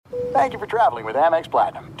Thank you for traveling with Amex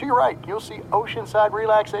Platinum. To your right, you'll see oceanside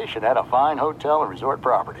relaxation at a fine hotel and resort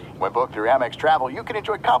property. When booked through Amex Travel, you can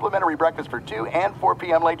enjoy complimentary breakfast for 2 and 4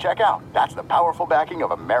 p.m. late checkout. That's the powerful backing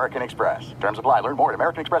of American Express. Terms apply. Learn more at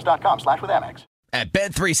americanexpress.com/withAmex. At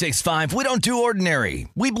Bet365, we don't do ordinary.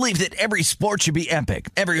 We believe that every sport should be epic.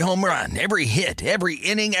 Every home run, every hit, every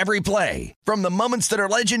inning, every play. From the moments that are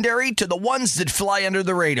legendary to the ones that fly under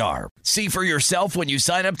the radar. See for yourself when you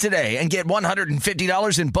sign up today and get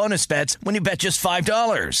 $150 in bonus bets when you bet just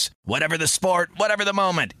 $5. Whatever the sport, whatever the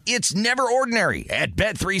moment, it's never ordinary at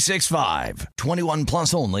Bet365. 21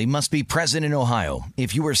 plus only. Must be present in Ohio.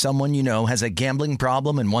 If you or someone you know has a gambling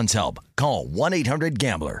problem and wants help, call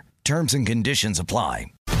 1-800-GAMBLER. Terms and conditions apply.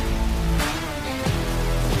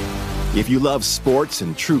 If you love sports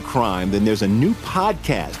and true crime, then there's a new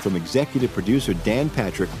podcast from executive producer Dan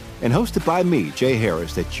Patrick and hosted by me, Jay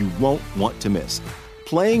Harris, that you won't want to miss.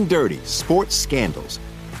 Playing Dirty: Sports Scandals.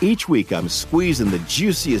 Each week, I'm squeezing the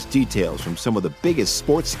juiciest details from some of the biggest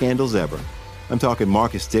sports scandals ever. I'm talking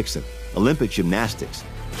Marcus Dixon, Olympic gymnastics,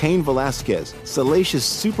 Cain Velasquez, salacious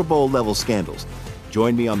Super Bowl-level scandals.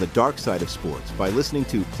 Join me on the dark side of sports by listening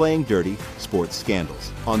to Playing Dirty: Sports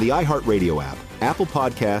Scandals on the iHeartRadio app, Apple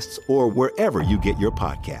Podcasts, or wherever you get your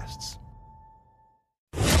podcasts.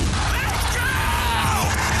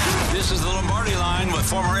 This is the Lombardi Line with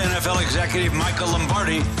former NFL executive Michael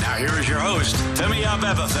Lombardi. Now here is your host, Femi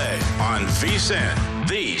Abebefe, on VSiN,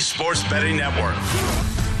 the Sports Betting Network.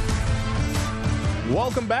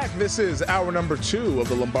 Welcome back. This is hour number 2 of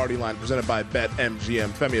the Lombardi Line presented by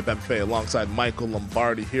BetMGM. Femi Abebefe alongside Michael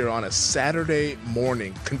Lombardi here on a Saturday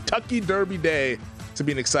morning. Kentucky Derby Day. To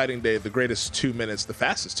be an exciting day. The greatest 2 minutes, the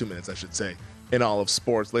fastest 2 minutes, I should say, in all of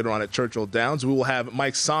sports. Later on at Churchill Downs, we will have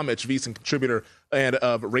Mike Somich, VSiN contributor and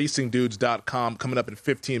of RacingDudes.com, coming up in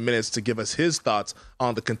 15 minutes to give us his thoughts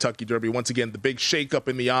on the Kentucky Derby. Once again, the big shakeup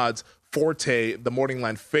in the odds. Forte, the morning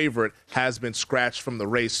line favorite, has been scratched from the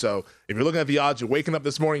race. So if you're looking at the odds, you're waking up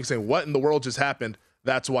this morning saying, what in the world just happened?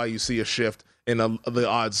 That's why you see a shift in the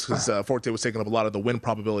odds, because Forte was taking up a lot of the win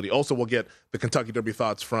probability. Also, we'll get the Kentucky Derby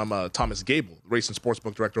thoughts from Thomas Gable, race and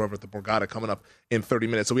sportsbook director over at the Borgata, coming up in 30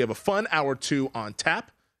 minutes. So we have a fun hour 2 on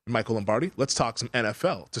tap. Michael Lombardi, let's talk some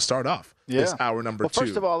NFL to start off this hour number 2.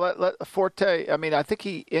 First of all, let Forte, I mean, I think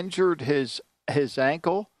he injured his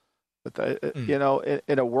ankle. But in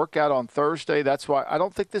a workout on Thursday. That's why I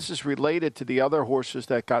don't think this is related to the other horses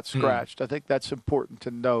that got scratched. I think that's important to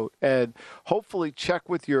note. And hopefully check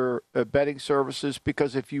with your betting services,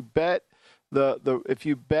 because if you bet if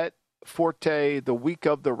you bet Forte the week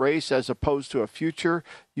of the race as opposed to a future,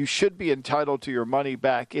 you should be entitled to your money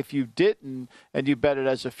back. If you didn't and you bet it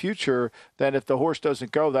as a future, then if the horse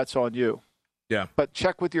doesn't go, that's on you. Yeah. But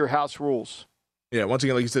check with your house rules. Yeah, once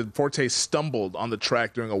again, like you said, Forte stumbled on the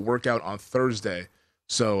track during a workout on Thursday.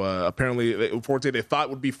 So apparently, Forte, they thought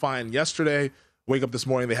would be fine yesterday. Wake up this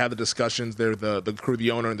morning, they had the discussions. They're the crew,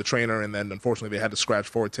 the owner, and the trainer, and then unfortunately they had to scratch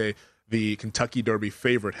Forte, the Kentucky Derby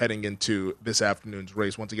favorite, heading into this afternoon's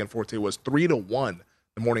race. Once again, Forte was 3-1,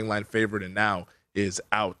 the morning line favorite, and now is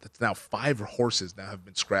out. That's now 5 horses now have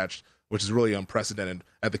been scratched, which is really unprecedented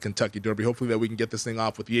at the Kentucky Derby. Hopefully that we can get this thing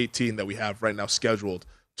off with the 18 that we have right now scheduled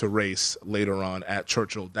to race later on at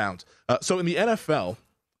Churchill Downs. So in the NFL,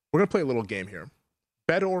 we're going to play a little game here.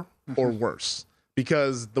 Better or worse?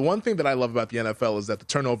 Because the one thing that I love about the NFL is that the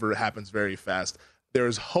turnover happens very fast.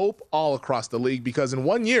 There's hope all across the league, because in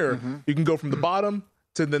 1 year, you can go from the bottom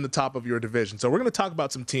to then the top of your division. So we're going to talk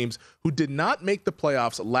about some teams who did not make the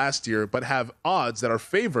playoffs last year, but have odds that are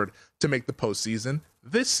favored to make the postseason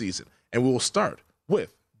this season. And we will start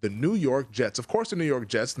with the New York Jets. Of course, the New York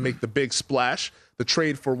Jets make the big splash. The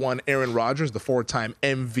trade for one Aaron Rodgers, the 4-time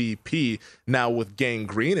MVP, now with Gang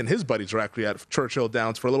Green, and his buddies are actually at Churchill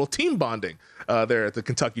Downs for a little team bonding there at the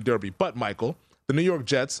Kentucky Derby. But, Michael, the New York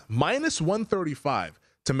Jets, minus 135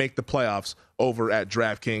 to make the playoffs over at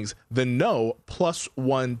DraftKings. The no, plus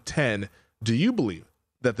 110. Do you believe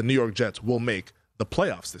that the New York Jets will make the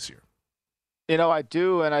playoffs this year? You know, I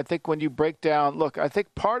do, and I think when you break down, look, I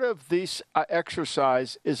think part of this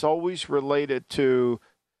exercise is always related to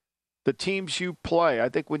the teams you play. I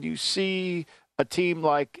think when you see a team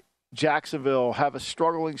like Jacksonville have a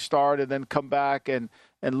struggling start and then come back and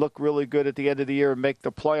look really good at the end of the year and make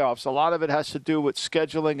the playoffs, a lot of it has to do with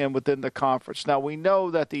scheduling and within the conference. Now, we know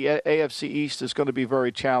that the AFC East is going to be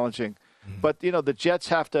very challenging. But, you know, the Jets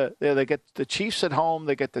have to they get the Chiefs at home.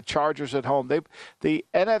 They get the Chargers at home. The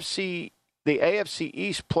AFC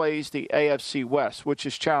East plays the AFC West, which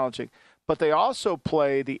is challenging. But they also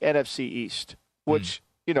play the NFC East, which,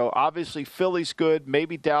 you know, obviously Philly's good.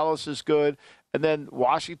 Maybe Dallas is good. And then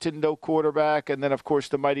Washington, no quarterback. And then, of course,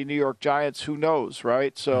 the mighty New York Giants, who knows,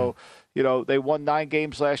 right? So, they won 9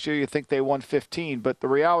 games last year. You think they won 15. But the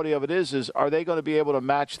reality of it is are they going to be able to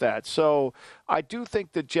match that? So I do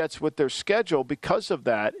think the Jets, with their schedule, because of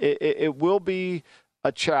that, it will be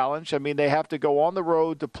a challenge. I mean, they have to go on the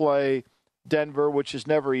road to play Denver, which is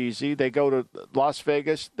never easy. They go to Las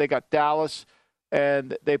Vegas. They got Dallas.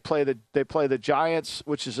 And they play the Giants,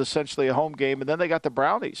 which is essentially a home game, and then they got the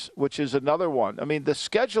Brownies, which is another one. I mean, the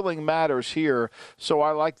scheduling matters here, so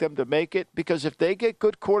I like them to make it, because if they get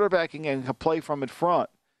good quarterbacking and can play from in front,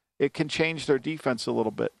 it can change their defense a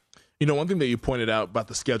little bit. One thing that you pointed out about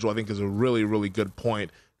the schedule I think is a really, really good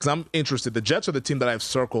point, because I'm interested. The Jets are the team that I've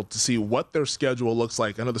circled to see what their schedule looks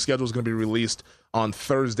like. I know the schedule is going to be released on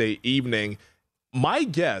Thursday evening. My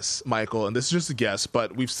guess, Michael, and this is just a guess,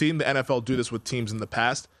 but we've seen the NFL do this with teams in the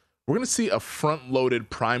past. We're going to see a front-loaded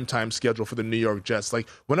primetime schedule for the New York Jets. Like,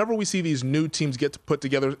 whenever we see these new teams get to put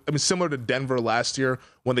together, I mean, similar to Denver last year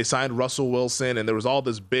when they signed Russell Wilson and there was all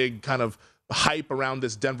this big kind of hype around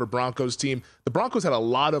this Denver Broncos team. The Broncos had a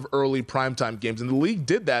lot of early primetime games, and the league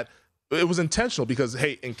did that. It was intentional because,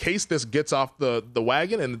 hey, in case this gets off the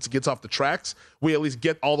wagon and it gets off the tracks, we at least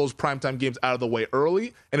get all those primetime games out of the way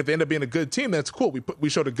early. And if they end up being a good team, then it's cool. We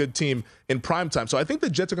showed a good team in primetime. So I think the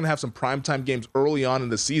Jets are going to have some primetime games early on in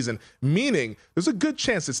the season, meaning there's a good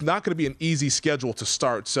chance it's not going to be an easy schedule to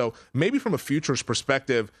start. So maybe from a futures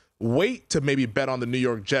perspective, wait to maybe bet on the New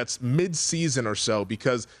York Jets mid-season or so,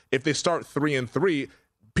 because if they start 3-3,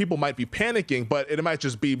 people might be panicking, but it might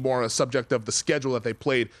just be more a subject of the schedule that they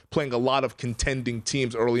playing a lot of contending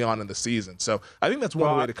teams early on in the season. So I think that's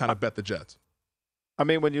one way to kind of bet the Jets. I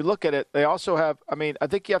mean, when you look at it, they also have, I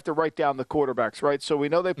think you have to write down the quarterbacks, right? So we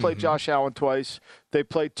know they play Josh Allen twice. They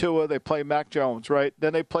play Tua. They play Mac Jones, right?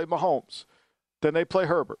 Then they play Mahomes. Then they play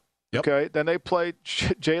Herbert. Yep. Okay. Then they play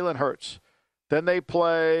Jalen Hurts. Then they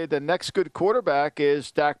play, the next good quarterback is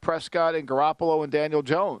Dak Prescott and Garoppolo and Daniel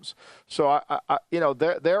Jones. So,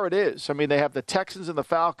 there it is. I mean, they have the Texans and the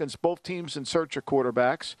Falcons, both teams in search of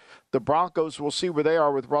quarterbacks. The Broncos, we'll see where they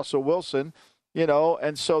are with Russell Wilson,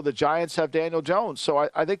 and so the Giants have Daniel Jones. So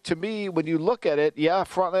I think, to me, when you look at it,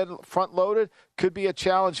 front-loaded could be a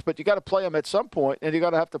challenge, but you got to play them at some point, and you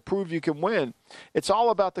got to have to prove you can win. It's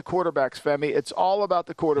all about the quarterbacks, Femi. It's all about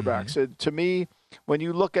the quarterbacks. And to me, when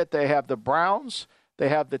you look at, they have the Browns, they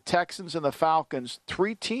have the Texans and the Falcons,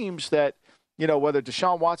 3 teams that, whether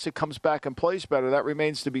Deshaun Watson comes back and plays better, that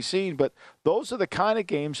remains to be seen. But those are the kind of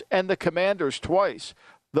games, and the Commanders twice.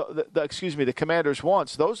 The Commanders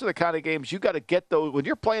once. Those are the kind of games you got to get those. When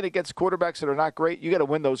you're playing against quarterbacks that are not great, you got to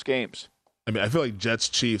win those games. I mean, I feel like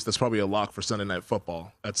Jets-Chiefs, that's probably a lock for Sunday Night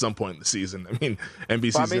Football at some point in the season. I mean,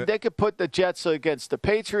 NBC. They could put the Jets against the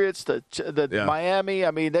Patriots, the Miami.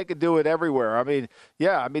 I mean, they could do it everywhere. I mean,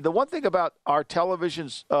 the one thing about our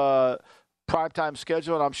television's primetime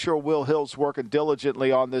schedule, and I'm sure Will Hill's working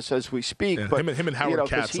diligently on this as we speak. Yeah, but him and Howard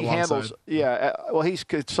Katz he alongside. handles. He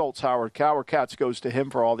consults Howard. Howard Katz goes to him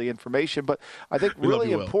for all the information. But I think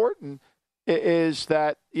really important is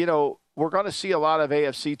that we're going to see a lot of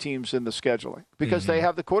AFC teams in the scheduling because they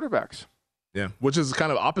have the quarterbacks. Yeah, which is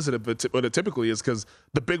kind of opposite of what it typically is, because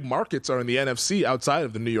the big markets are in the NFC outside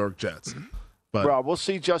of the New York Jets. But Rob, we'll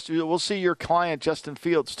see your client Justin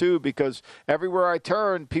Fields too, because everywhere I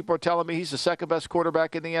turn, people are telling me he's the second best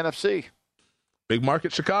quarterback in the NFC. Big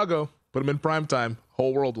market Chicago. Put him in primetime.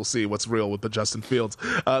 Whole world will see what's real with the Justin Fields.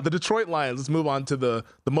 The Detroit Lions, let's move on to the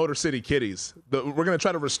Motor City Kitties. We're going to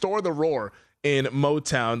try to restore the roar in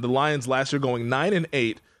Motown. The Lions last year going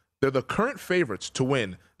 9-8. They're the current favorites to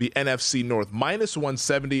win the NFC North. Minus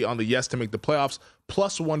 170 on the yes to make the playoffs,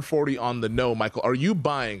 plus 140 on the no. Michael, are you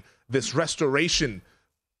buying this restoration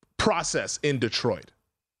process in Detroit?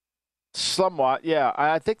 Somewhat, yeah.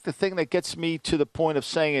 I think the thing that gets me to the point of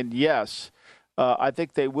saying yes, I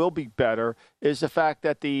think they will be better, is the fact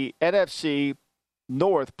that the NFC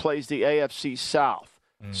North plays the AFC South.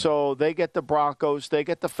 So they get the Broncos, they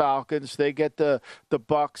get the Falcons, they get the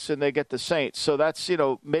Bucks, and they get the Saints. So that's,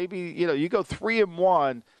 maybe, you go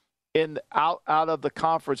 3-1 out of the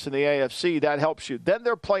conference in the AFC, that helps you. Then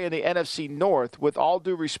they're playing the NFC North. With all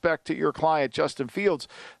due respect to your client, Justin Fields,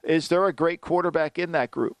 is there a great quarterback in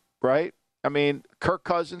that group, right? I mean, Kirk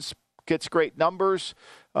Cousins gets great numbers.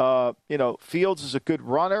 Fields is a good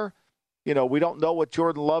runner. We don't know what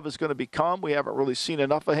Jordan Love is going to become. We haven't really seen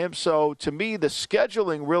enough of him. So, to me, the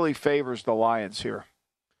scheduling really favors the Lions here.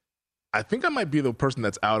 I think I might be the person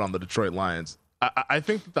that's out on the Detroit Lions. I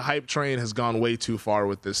think that the hype train has gone way too far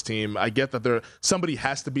with this team. I get that somebody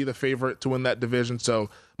has to be the favorite to win that division, so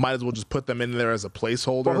might as well just put them in there as a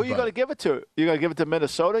placeholder. Well, who are you going to give it to? You're going to give it to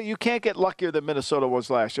Minnesota? You can't get luckier than Minnesota was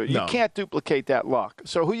last year. You can't duplicate that luck.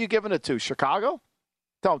 So who are you giving it to? Chicago?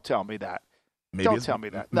 Don't tell me that. Don't tell me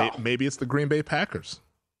that. No. Maybe it's the Green Bay Packers.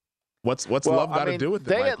 What's Love got to do with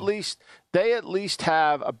it? They at least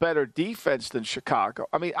have a better defense than Chicago.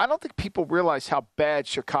 I mean, I don't think people realize how bad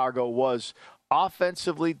Chicago was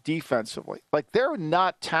offensively, defensively. Like, they're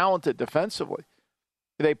not talented defensively.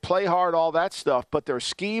 They play hard, all that stuff, but their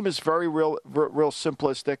scheme is very real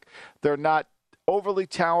simplistic. They're not overly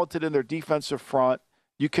talented in their defensive front.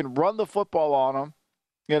 You can run the football on them.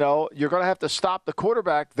 You know, you're going to have to stop their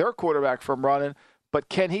quarterback from running, but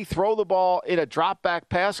can he throw the ball in a drop-back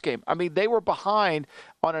pass game? I mean, they were behind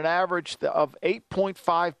on an average of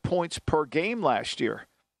 8.5 points per game last year.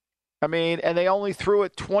 I mean, and they only threw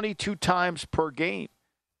it 22 times per game.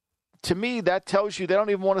 To me, that tells you they don't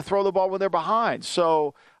even want to throw the ball when they're behind.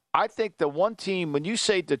 So I think the one team, when you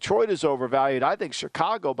say Detroit is overvalued, I think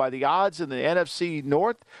Chicago, by the odds in the NFC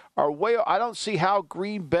North, are way. I don't see how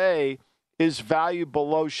Green Bay is valued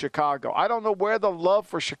below Chicago. I don't know where the love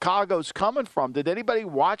for Chicago is coming from. Did anybody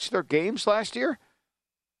watch their games last year?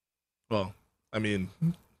 Well, I mean,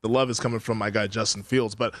 the love is coming from my guy Justin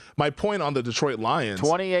Fields. But my point on the Detroit Lions.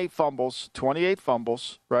 28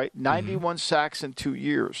 fumbles, right? 91 sacks in 2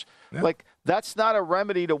 years. Yeah. Like, that's not a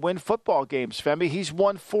remedy to win football games, Femi. He's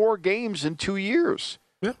won 4 games in 2 years.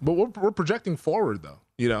 Yeah, but we're projecting forward, though,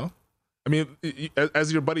 you know? I mean,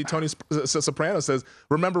 as your buddy Tony Soprano says,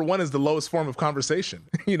 remember when is the lowest form of conversation,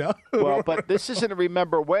 you know? Well, but this isn't a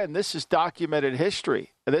remember when. This is documented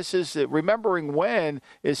history. This is remembering when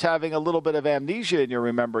is having a little bit of amnesia in your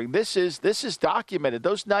remembering. This is documented.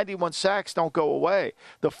 Those 91 sacks don't go away.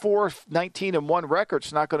 The 4-19-1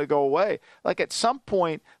 record's not going to go away. Like, at some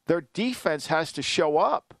point, their defense has to show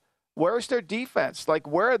up. Where's their defense? Like,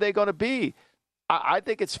 where are they going to be? I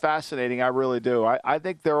think it's fascinating. I really do. I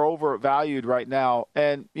think they're overvalued right now.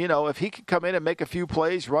 And, you know, if he could come in and make a few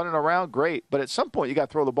plays running around, great. But at some point, you got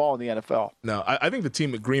to throw the ball in the NFL. No, I think the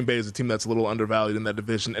team at Green Bay is a team that's a little undervalued in that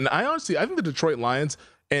division. And I think the Detroit Lions,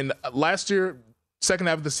 and last year, second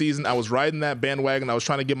half of the season, I was riding that bandwagon. I was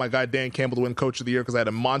trying to get my guy Dan Campbell to win Coach of the Year because I had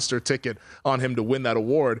a monster ticket on him to win that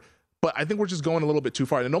award. But I think we're just going a little bit too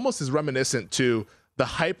far. And it almost is reminiscent to the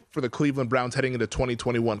hype for the Cleveland Browns heading into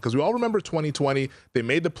 2021, because we all remember 2020. They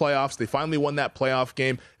made the playoffs. They finally won that playoff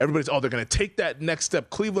game. Everybody's, they're going to take that next step.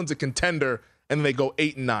 Cleveland's a contender, and then they go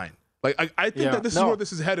 8-9. Like, I think that this is where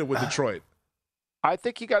this is headed with Detroit. I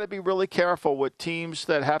think you got to be really careful with teams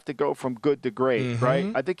that have to go from good to great,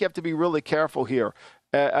 right? I think you have to be really careful here.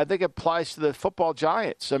 I think it applies to the football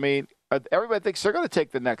giants. I mean, everybody thinks they're going to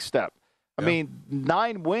take the next step. I mean,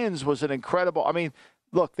 9 wins was an incredible – I mean,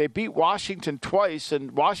 look, they beat Washington twice,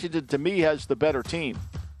 and Washington, to me, has the better team.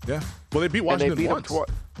 Yeah. Well, they beat Washington once.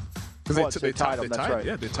 Because they tied them, that's right.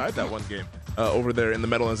 Yeah, they tied that one game over there in the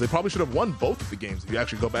Meadowlands. They probably should have won both of the games if you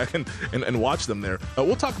actually go back and watch them there.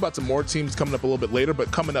 We'll talk about some more teams coming up a little bit later,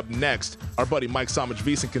 but coming up next, our buddy Mike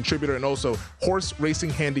Samich-Wiesen, contributor and also horse racing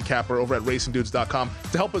handicapper over at racingdudes.com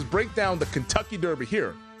to help us break down the Kentucky Derby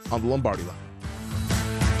here on the Lombardi Line.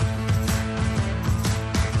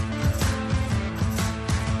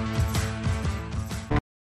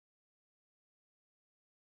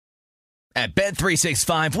 At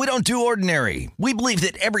Bet365, we don't do ordinary. We believe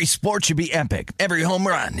that every sport should be epic. Every home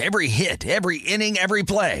run, every hit, every inning, every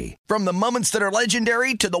play. From the moments that are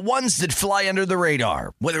legendary to the ones that fly under the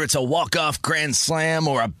radar. Whether it's a walk-off grand slam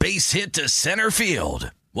or a base hit to center field.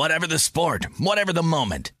 Whatever the sport, whatever the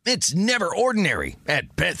moment. It's never ordinary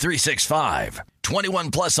at Bet365. 21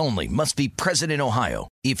 plus only. Must be present in Ohio.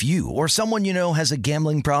 If you or someone you know has a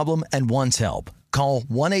gambling problem and wants help, call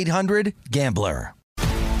 1-800-GAMBLER.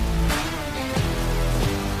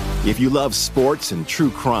 If you love sports and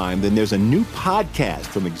true crime, then there's a new podcast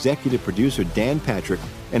from executive producer Dan Patrick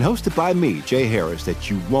and hosted by me, Jay Harris,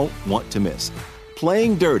 that you won't want to miss.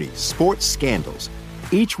 Playing Dirty: Sports Scandals.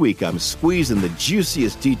 Each week, I'm squeezing the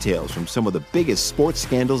juiciest details from some of the biggest sports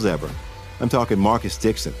scandals ever. I'm talking Marcus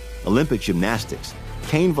Dixon, Olympic gymnastics,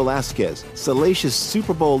 Cain Velasquez, salacious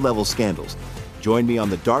Super Bowl-level scandals. Join me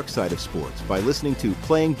on the dark side of sports by listening to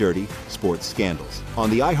Playing Dirty: Sports Scandals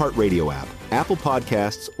on the iHeartRadio app, Apple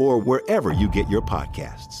Podcasts, or wherever you get your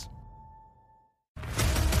podcasts.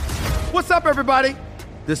 What's up, everybody?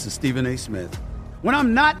 This is Stephen A. Smith. When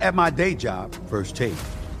I'm not at my day job, First Take,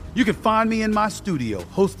 you can find me in my studio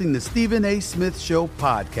hosting the Stephen A. Smith Show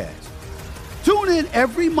podcast. Tune in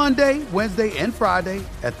every Monday, Wednesday, and Friday,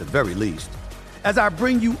 at the very least, as I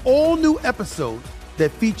bring you all new episodes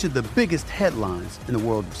that feature the biggest headlines in the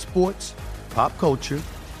world of sports, pop culture,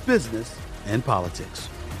 business, and politics.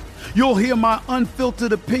 You'll hear my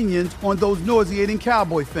unfiltered opinions on those nauseating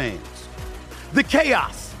Cowboy fans, the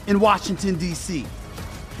chaos in Washington, D.C.,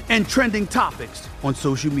 and trending topics on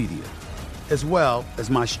social media, as well as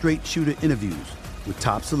my straight shooter interviews with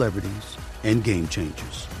top celebrities and game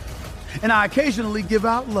changers. And I occasionally give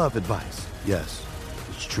out love advice. Yes,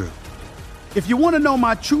 it's true. If you want to know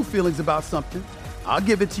my true feelings about something, I'll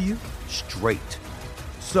give it to you straight.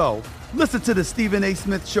 So listen to the Stephen A.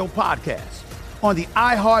 Smith Show podcast on the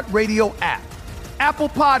iHeartRadio app, Apple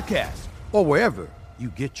Podcasts, or wherever you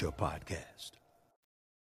get your podcast.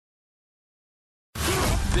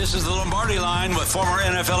 This is the Lombardi Line with former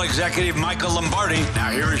NFL executive Michael Lombardi.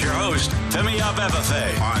 Now here is your host, Femi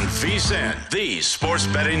Abebefe, on VSiN, the Sports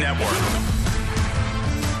Betting Network.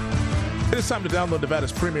 It is time to download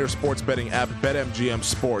Nevada's premier sports betting app, BetMGM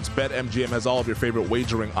Sports. BetMGM has all of your favorite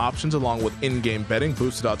wagering options, along with in-game betting,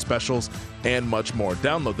 boosted odds specials, and much more.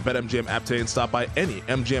 Download the BetMGM app today and stop by any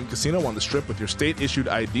MGM casino on the Strip with your state-issued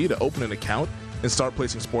ID to open an account and start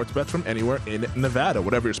placing sports bets from anywhere in Nevada.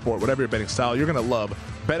 Whatever your sport, whatever your betting style, you're going to love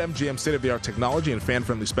BetMGM's state-of-the-art technology and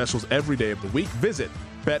fan-friendly specials every day of the week. Visit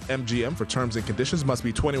BetMGM for terms and conditions. Must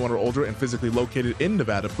be 21 or older and physically located in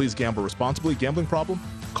Nevada. Please gamble responsibly. Gambling problem?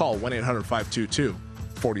 Call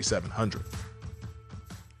 1-800-522-4700.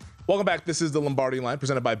 Welcome back. This is the Lombardi Line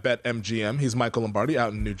presented by BetMGM. He's Michael Lombardi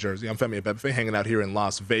out in New Jersey. I'm Femi Abebefe, hanging out here in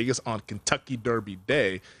Las Vegas on Kentucky Derby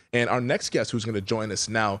Day. And our next guest, who's going to join us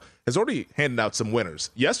now, has already handed out some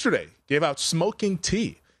winners. Yesterday, gave out smoking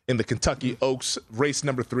tea in the Kentucky Oaks race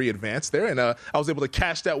number 3 advance there. And I was able to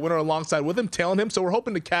cash that winner alongside with him, tailing him. So we're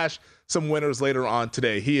hoping to cash some winners later on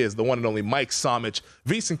today. He is the one and only Mike Somich,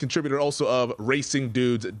 VSiN contributor also of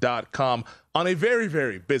RacingDudes.com on a very,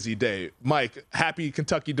 very busy day. Mike, happy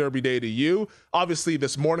Kentucky Derby Day to you. Obviously,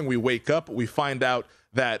 this morning we wake up, we find out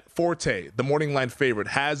that Forte, the morning line favorite,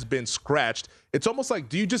 has been scratched. It's almost like,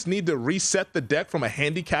 do you just need to reset the deck from a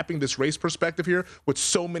handicapping this race perspective here with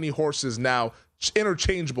so many horses now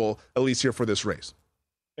interchangeable, at least here for this race?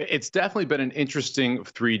 It's definitely been an interesting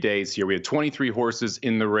 3 days here. We had 23 horses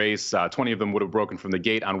in the race. 20 of them would have broken from the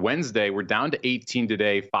gate on Wednesday. We're down to 18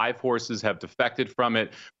 today. 5 horses have defected from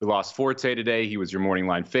it. We lost Forte today. He was your morning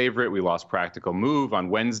line favorite. We lost Practical Move on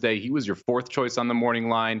Wednesday. He was your 4th choice on the morning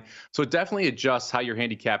line. So it definitely adjusts how you're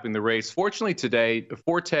handicapping the race. Fortunately today,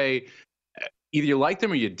 Forte, either you liked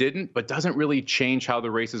him or you didn't, but doesn't really change how the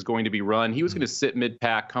race is going to be run. He was going to sit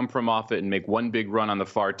mid-pack, come from off it, and make one big run on the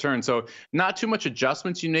far turn. So not too much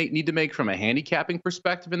adjustments you need to make from a handicapping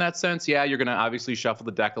perspective in that sense. Yeah, you're going to obviously shuffle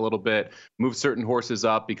the deck a little bit, move certain horses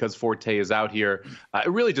up because Forte is out here.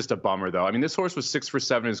 Really just a bummer, though. I mean, this horse was 6 for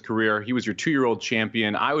 7 in his career. He was your 2-year-old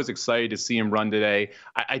champion. I was excited to see him run today.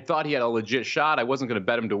 I thought he had a legit shot. I wasn't going to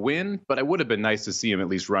bet him to win, but it would have been nice to see him at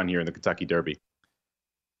least run here in the Kentucky Derby.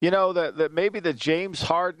 You know, that maybe the James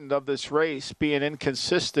Harden of this race being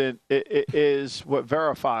inconsistent is what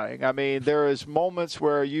verifying. I mean, there is moments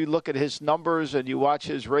where you look at his numbers and you watch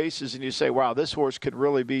his races and you say, wow, this horse could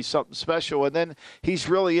really be something special. And then he's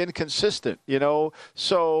really inconsistent, you know.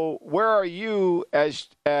 So where are you as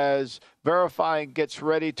verifying gets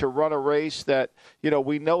ready to run a race that, you know,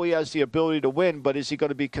 we know he has the ability to win, but is he going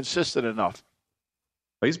to be consistent enough?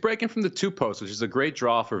 He's breaking from the 2 posts, which is a great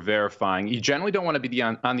draw for verifying. You generally don't want to be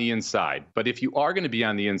on the inside, but if you are going to be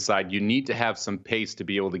on the inside, you need to have some pace to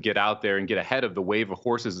be able to get out there and get ahead of the wave of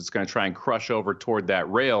horses that's going to try and crush over toward that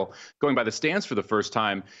rail. Going by the stands for the first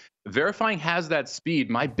time, verifying has that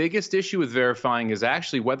speed. My biggest issue with verifying is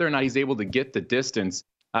actually whether or not he's able to get the distance.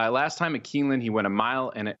 Last time at Keeneland, he went 1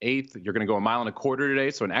 1/8 miles. You're going to go 1 1/4 miles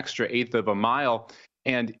today, so an extra 1/8 of a mile.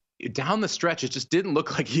 And down the stretch, it just didn't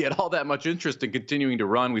look like he had all that much interest in continuing to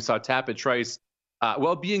run. We saw Tapit Trice,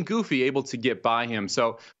 being goofy, able to get by him.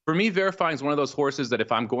 So for me, verifying is one of those horses that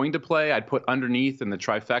if I'm going to play, I'd put underneath in the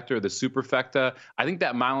trifecta or the superfecta. I think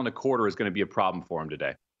that 1 1/4 miles is going to be a problem for him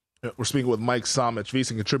today. We're speaking with Mike Somich,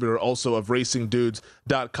 VSiN contributor also of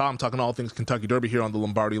RacingDudes.com, talking all things Kentucky Derby here on the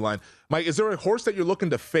Lombardi Line. Mike, is there a horse that you're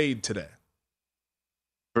looking to fade today?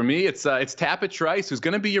 For me, it's Tapit Trice, who's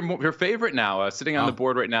going to be your favorite now, sitting on the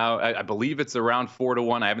board right now. I believe it's around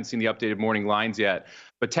 4-1. I haven't seen the updated morning lines yet.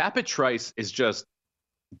 But Tapit Trice is just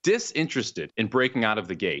disinterested in breaking out of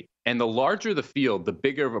the gate. And the larger the field, the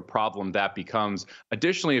bigger of a problem that becomes.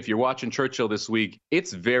 Additionally, if you're watching Churchill this week,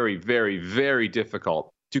 it's very, very, very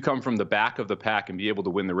difficult to come from the back of the pack and be able to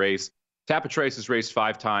win the race. Tapit Trice has raced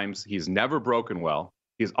 5 times. He's never broken well.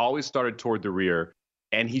 He's always started toward the rear.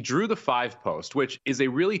 And he drew the 5 post, which is a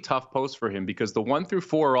really tough post for him because the 1 through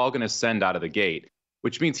 4 are all going to send out of the gate,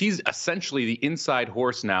 which means he's essentially the inside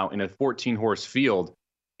horse now in a 14-horse field.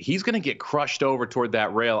 he's going to get crushed over toward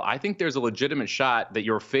that rail. I think there's a legitimate shot that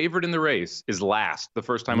your favorite in the race is last the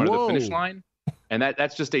first time under the finish line. And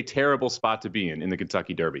that's just a terrible spot to be in the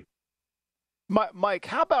Kentucky Derby. Mike,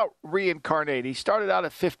 how about Reincarnate? He started out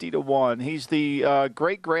at 50-1. He's the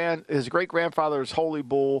his great grandfather's Holy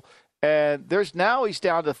Bull, and he's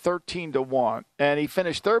down to 13-1. And he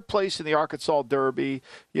finished third place in the Arkansas Derby,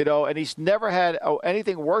 and he's never had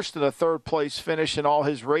anything worse than a third place finish in all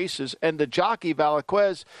his races. And the jockey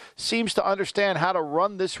Valaquez seems to understand how to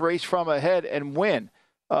run this race from ahead and win.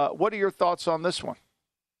 What are your thoughts on this one?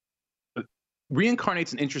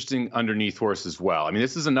 Reincarnate's an interesting underneath horse as well. I mean,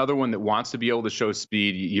 this is another one that wants to be able to show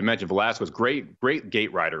speed. You mentioned Velasquez, great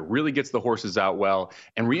gate rider, really gets the horses out well.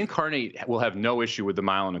 And Reincarnate will have no issue with the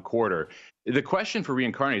 1.25 miles. The question for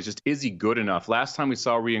Reincarnate is just, is he good enough? Last time we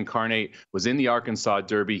saw Reincarnate was in the Arkansas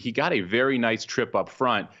Derby. He got a very nice trip up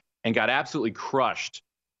front and got absolutely crushed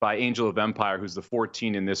by Angel of Empire, who's the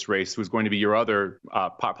 14 in this race, who's going to be your other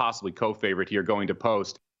possibly co-favorite here going to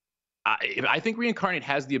post. I think Reincarnate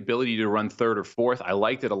has the ability to run third or fourth. I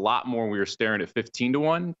liked it a lot more when we were staring at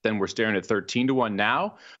 15-1 than we're staring at 13-1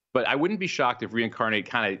 now. But I wouldn't be shocked if Reincarnate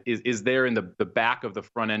kind of is there in the back of the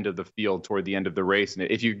front end of the field toward the end of the race. And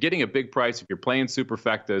if you're getting a big price, if you're playing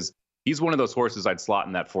superfectas, he's one of those horses I'd slot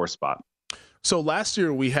in that fourth spot. So last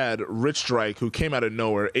year we had Rich Strike, who came out of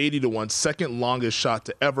nowhere, 80-1, second longest shot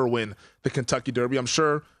to ever win the Kentucky Derby. I'm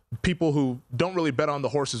sure people who don't really bet on the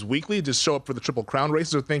horses weekly, just show up for the Triple Crown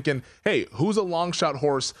races, are thinking, hey, who's a long shot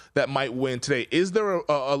horse that might win today? Is there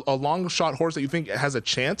a long shot horse that you think has a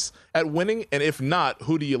chance at winning? And if not,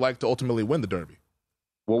 who do you like to ultimately win the Derby?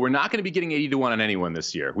 Well, we're not going to be getting 80-1 on anyone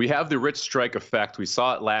this year. We have the Rich Strike effect. We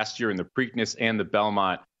saw it last year in the Preakness and the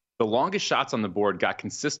Belmont. The longest shots on the board got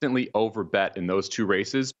consistently overbet in those two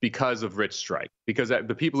races because of Rich Strike. Because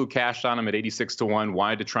the people who cashed on him at 86-1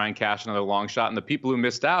 wanted to try and cash another long shot, and the people who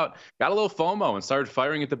missed out got a little FOMO and started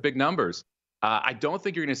firing at the big numbers. I don't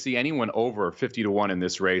think you're going to see anyone over 50-1 in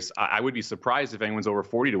this race. I would be surprised if anyone's over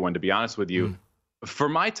 40-1, to be honest with you. For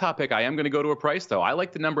my top pick, I am going to go to a price, though. I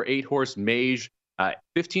like the number 8 horse, Mage.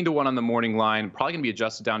 15-1 on the morning line, probably going to be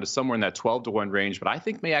adjusted down to somewhere in that 12-1 range, but I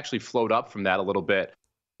think may actually float up from that a little bit.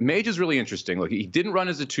 Mage is really interesting. Look, he didn't run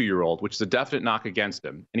as a 2-year-old, which is a definite knock against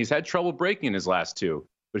him. And he's had trouble breaking in his last 2.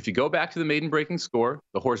 But if you go back to the maiden breaking score,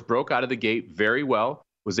 the horse broke out of the gate very well,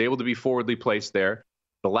 was able to be forwardly placed there.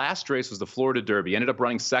 The last race was the Florida Derby, ended up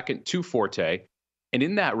running second to Forte. And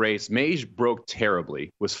in that race, Mage broke terribly,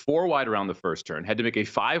 was 4 wide around the first turn, had to make a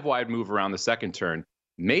 5 wide move around the second turn,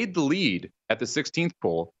 made the lead at the 16th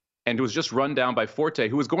pole, and was just run down by Forte,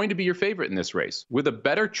 who was going to be your favorite in this race. With a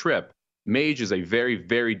better trip, Mage is a very,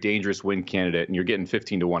 very dangerous win candidate, and you're getting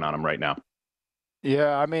 15-1 on him right now.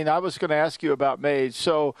 Yeah, I mean, I was going to ask you about Mage.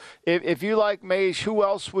 So, if you like Mage, who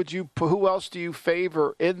else do you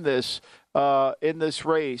favor in this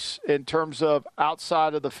race in terms of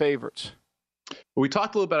outside of the favorites? We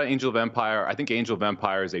talked a little bit about Angel of Empire. I think Angel of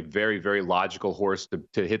Empire is a very, very logical horse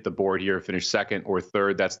to hit the board here, finish second or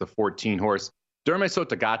third. That's the 14 horse. Derme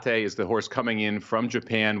Sotagate is the horse coming in from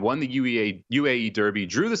Japan, won the UAE Derby,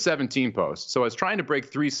 drew the 17 post. So I was trying to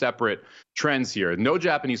break 3 separate trends here. No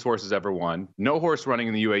Japanese horse has ever won, no horse running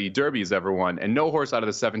in the UAE Derby has ever won, and no horse out of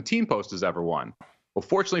the 17 post has ever won. Well,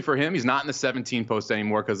 fortunately for him, he's not in the 17 post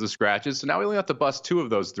anymore because of the scratches. So now we only have to bust 2 of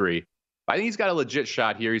those 3. I think he's got a legit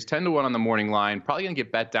shot here. He's 10-1 on the morning line, probably going to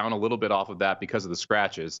get bet down a little bit off of that because of the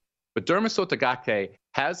scratches. But Derme Sotagate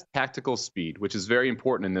has tactical speed, which is very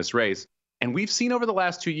important in this race. And we've seen over the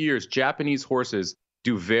last 2 years, Japanese horses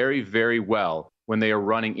do very, very well when they are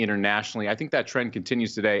running internationally. I think that trend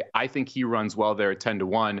continues today. I think he runs well there at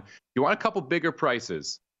 10-1. If you want a couple bigger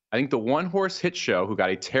prices, I think the 1-horse Hit Show, who got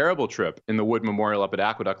a terrible trip in the Wood Memorial up at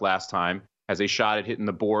Aqueduct last time, has a shot at hitting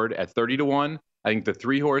the board at 30-1. I think the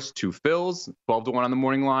 3-horse Two Fills, 12-1 on the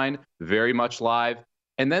morning line, very much live.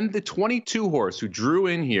 And then the 22-horse who drew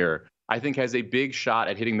in here, I think has a big shot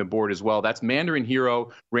at hitting the board as well. That's Mandarin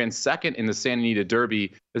Hero, ran second in the Santa Anita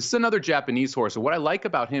Derby. This is another Japanese horse. So what I like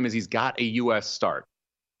about him is he's got a U.S. start.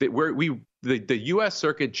 The U.S.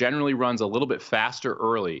 circuit generally runs a little bit faster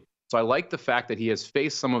early. So I like the fact that he has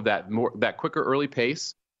faced some of that quicker early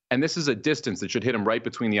pace. And this is a distance that should hit him right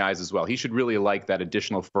between the eyes as well. He should really like that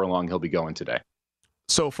additional furlong he'll be going today.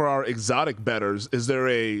 So for our exotic bettors, is there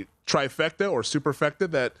a trifecta or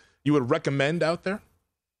superfecta that you would recommend out there?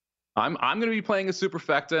 I'm going to be playing a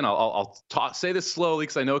superfecta, and I'll say this slowly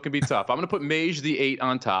because I know it can be tough. I'm going to put Mage the 8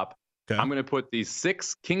 on top. Okay. I'm going to put the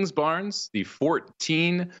 6 Kings Barnes, the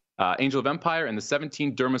 14 Angel of Empire, and the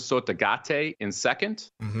 17 Derme Sotagate in second.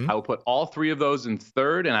 Mm-hmm. I will put all 3 of those in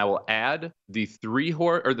third, and I will add the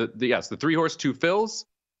 3-horse Two Fills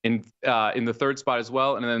in the third spot as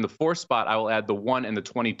well. And then in the fourth spot, I will add the 1 and the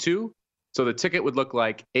 22. So the ticket would look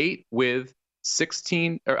like 8 with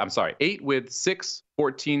 8 with 6,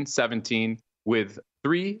 14, 17, with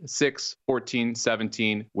 3, 6, 14,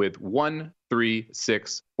 17, with 1, 3,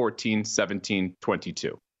 6, 14, 17,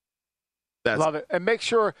 22. Love it. And make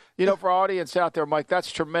sure, for our audience out there, Mike,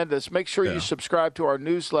 that's tremendous. Make sure you subscribe to our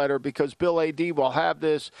newsletter, because Bill A.D. will have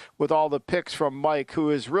this with all the picks from Mike, who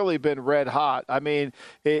has really been red hot. I mean,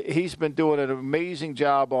 he's been doing an amazing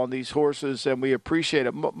job on these horses, and we appreciate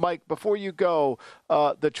it. Mike, before you go,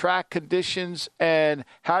 the track conditions and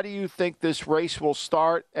how do you think this race will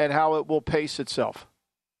start and how it will pace itself?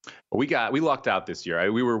 We lucked out this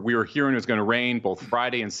year. We were hearing it was going to rain both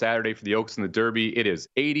Friday and Saturday for the Oaks and the Derby. It is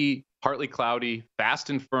 80, partly cloudy, fast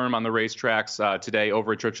and firm on the racetracks today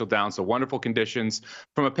over at Churchill Downs. So wonderful conditions.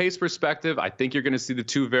 From a pace perspective, I think you're going to see the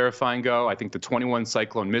 2 Verifying go. I think the 21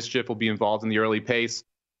 Cyclone Mischief will be involved in the early pace.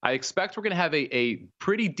 I expect we're going to have a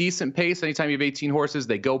pretty decent pace. Anytime you have 18 horses,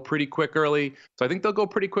 they go pretty quick early. So I think they'll go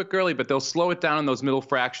pretty quick early, but they'll slow it down in those middle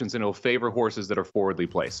fractions, and it'll favor horses that are forwardly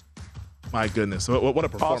placed. My goodness, what a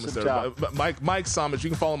performance awesome there. Mike Somich, you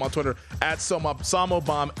can follow him on Twitter at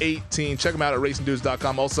Samobomb18. Check him out at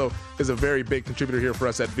racingdudes.com. Also is a very big contributor here for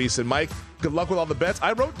us at VSiN. Mike, good luck with all the bets.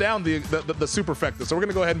 I wrote down the superfecta, so we're going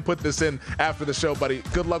to go ahead and put this in after the show, buddy.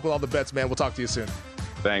 Good luck with all the bets, man. We'll talk to you soon.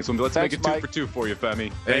 Thanks. Let's make it 2 for 2 for you,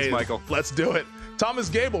 Femi. Thanks, Michael. Let's do it. Thomas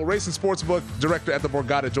Gable, Racing Sportsbook Director at the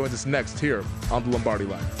Borgata, joins us next here on the Lombardi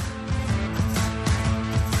Line.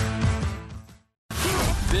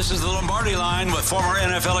 This is the Lombardi Line with former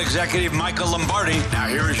NFL executive Michael Lombardi. Now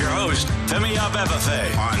here is your host, Femi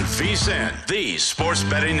Abebefe, on VSiN, the Sports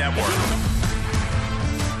Betting Network.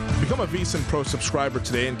 Become a VSiN Pro subscriber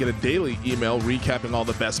today and get a daily email recapping all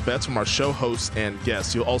the best bets from our show hosts and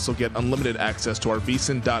guests. You'll also get unlimited access to our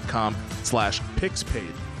VSiN.com/picks page.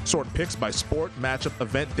 Sort picks by sport, matchup,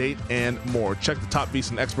 event date, and more. Check the top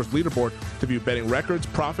VSiN experts leaderboard to view betting records,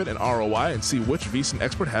 profit, and ROI, and see which VSiN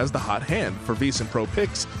expert has the hot hand. For VSiN Pro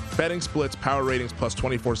picks, betting splits, power ratings, plus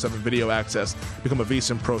 24/7 video access. Become a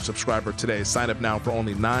VSiN Pro subscriber today. Sign up now for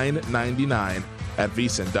only $9.99 at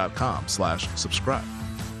VSiN.com/subscribe.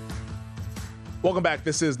 Welcome back.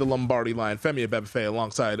 This is the Lombardi Line. Femi Abebefe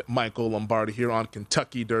alongside Michael Lombardi here on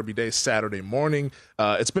Kentucky Derby Day, Saturday morning.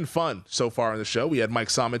 It's been fun so far in the show. We had Mike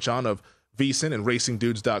Somich on of VSiN and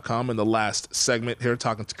RacingDudes.com in the last segment here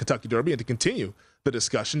talking to Kentucky Derby. And to continue the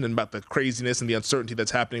discussion and about the craziness and the uncertainty that's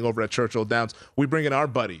happening over at Churchill Downs, we bring in our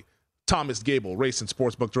buddy, Thomas Gable, Racing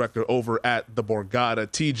Sportsbook Director over at the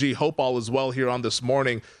Borgata. TG, hope all is well here on this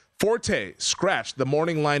morning. Forte scratched. The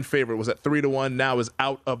morning line favorite was at 3-1. Now is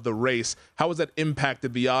out of the race. How has that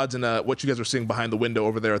impacted the odds and what you guys are seeing behind the window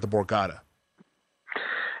over there at the Borgata?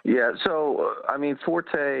 Yeah, so,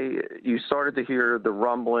 Forte, you started to hear the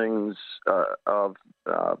rumblings of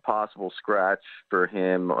possible scratch for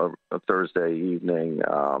him of Thursday evening.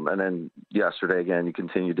 And then yesterday, again, you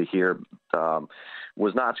continued to hear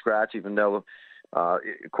was not scratch, even though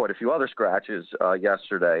quite a few other scratches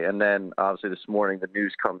yesterday. And then obviously this morning the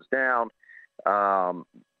news comes down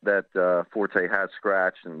that Forte had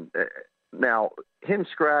scratched. And now him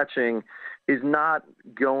scratching is not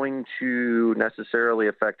going to necessarily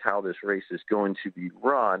affect how this race is going to be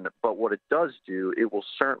run. But what it does do, it will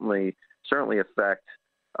certainly affect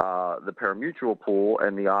the parimutuel pool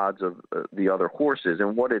and the odds of the other horses.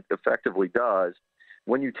 And what it effectively does,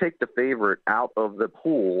 when you take the favorite out of the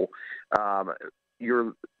pool,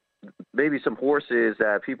 you're maybe some horses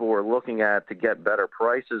that people were looking at to get better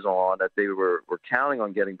prices on, that they were counting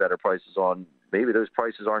on getting better prices on, maybe those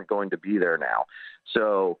prices aren't going to be there now.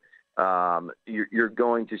 So you're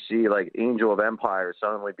going to see like Angel of Empire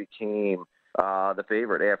suddenly became the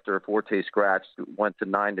favorite after Forte scratch went to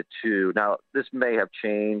 9-2. Now, this may have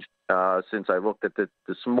changed since I looked at this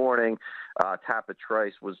morning. Tapit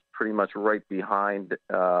Trice was pretty much right behind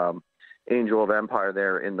Angel of Empire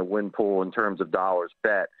there in the win pool in terms of dollars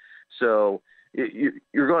bet. So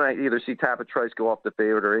you're going to either see Tapit Trice go off the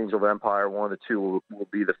favorite or Angel of Empire. One of the two will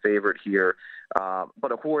be the favorite here.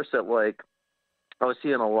 But a horse that, like, I was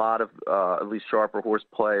seeing a lot of at least sharper horse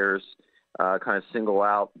players kind of single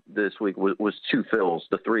out this week was Two Phils,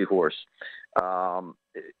 the 3-horse.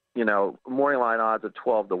 Morning line odds of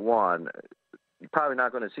 12-1. You're probably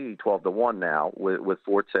not going to see 12-1 now with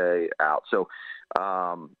Forte out. So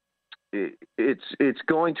it's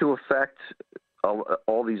going to affect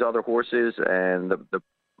all these other horses and the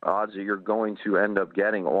odds that you're going to end up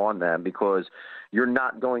getting on them, because you're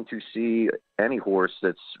not going to see any horse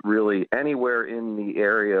that's really anywhere in the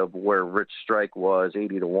area of where Rich Strike was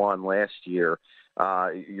 80-1 last year.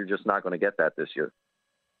 You're just not going to get that this year.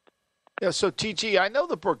 Yeah, so TG, I know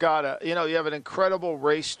the Borgata, you have an incredible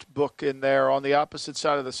race book in there on the opposite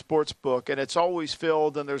side of the sports book, and it's always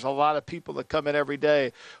filled, and there's a lot of people that come in every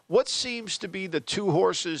day. What seems to be the two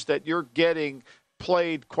horses that you're getting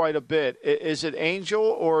played quite a bit? Is it Angel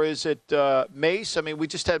or is it Mace? I mean, we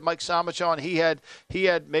just had Mike Samich on. He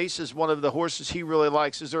had Mace as one of the horses he really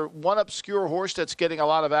likes. Is there one obscure horse that's getting a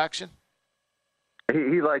lot of action?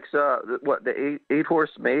 He likes, the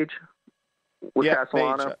eight-horse Mage with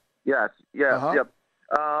Castellano? Mage. Yes, Uh-huh. yep.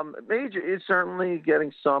 Mage is certainly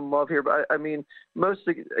getting some love here, but I mean,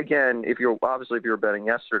 again, if you're betting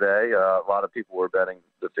yesterday, a lot of people were betting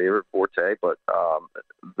the favorite Forte, but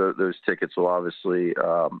those tickets will obviously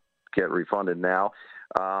get refunded now.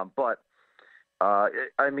 But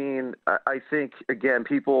I mean, I think again,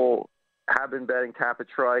 people have been betting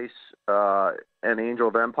Tapatrice and Angel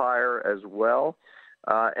of Empire as well,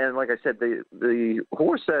 and like I said, the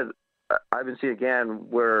horse that I've been seeing again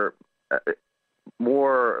where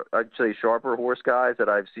more, I'd say, sharper horse guys that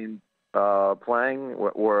I've seen playing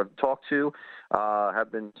or have talked to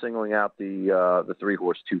have been singling out the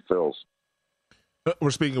 3-horse Two Phils.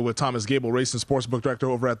 We're speaking with Thomas Gable, race and sportsbook director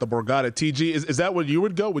over at the Borgata. TG, is that what you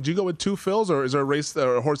would go? Would you go with Two Phils, or is there a race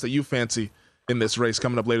or a horse that you fancy in this race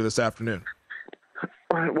coming up later this afternoon?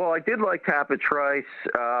 Well, I did like Tapatrice.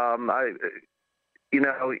 He's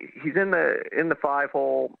in the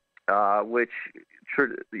 5-hole. Which,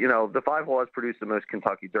 the 5-hole has produced the most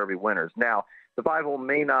Kentucky Derby winners. Now, the 5-hole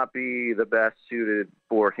may not be the best suited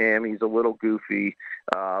for him. He's a little goofy,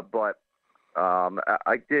 but I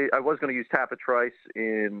was going to use Tapatrice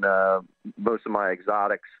in most of my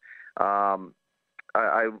exotics. I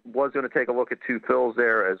was going to take a look at Two Phils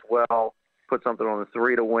there as well, put something on the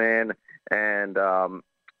 3 to win, and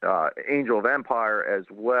Angel of Empire as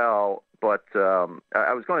well. But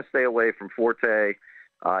I was going to stay away from Forte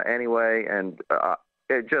anyway, and I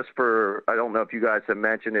don't know if you guys have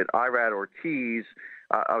mentioned it, Irad Ortiz,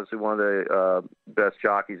 obviously one of the best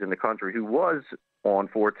jockeys in the country, who was on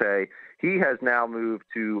Forte, he has now moved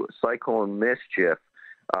to Cyclone Mischief,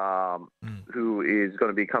 who is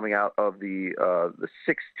going to be coming out of the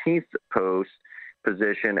 16th post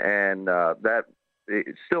position, and that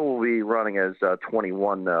it still will be running as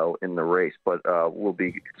 21, though, in the race, but will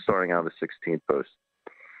be starting out of the 16th post.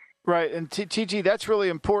 Right, and TG, that's really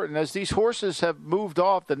important. As these horses have moved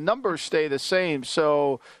off, the numbers stay the same.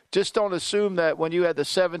 So just don't assume that when you had the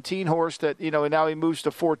 17 horse that, now he moves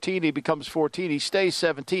to 14, he becomes 14. He stays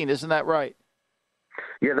 17. Isn't that right?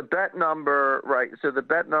 Yeah, the bet number, right. So the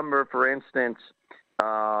bet number, for instance,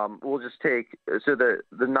 we'll just take, so the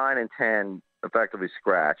 9 and 10 effectively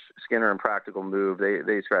scratch. Skinner and Practical Move,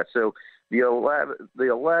 they scratch. So the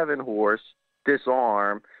 11 horse,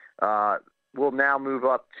 Disarm, will now move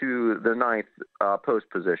up to the 9th post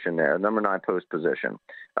position there, number 9 post position.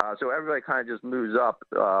 So everybody kind of just moves up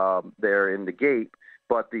there in the gate,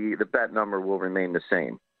 but the bet number will remain the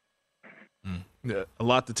same. Yeah, a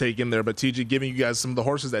lot to take in there, but TG giving you guys some of the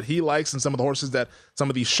horses that he likes and some of the horses that some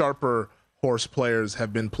of these sharper horse players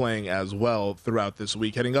have been playing as well throughout this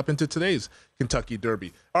week, heading up into today's Kentucky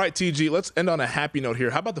Derby. All right, TG, let's end on a happy note here.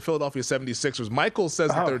 How about the Philadelphia 76ers? Michael says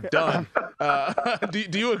that they're done.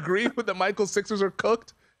 Do you agree with the Michael Sixers are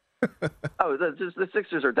cooked? The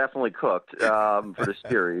Sixers are definitely cooked for the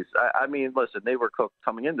series. I mean, listen, they were cooked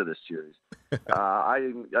coming into this series. I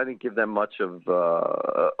didn't give them much of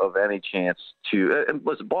any chance to. And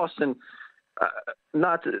listen, Boston.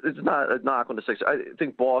 It's not a knock on the Sixers. I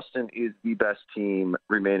think Boston is the best team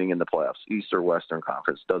remaining in the playoffs, East or Western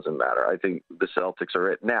Conference, doesn't matter. I think the Celtics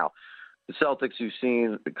are it. Now, the Celtics you've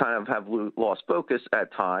seen kind of have lost focus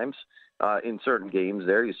at times in certain games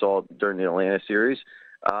there. You saw it during the Atlanta series.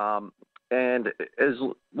 And as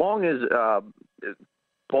long as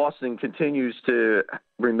Boston continues to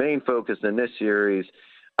remain focused in this series,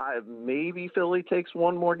 maybe Philly takes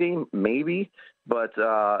one more game, maybe. But,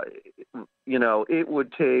 it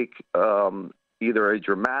would take either a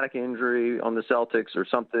dramatic injury on the Celtics or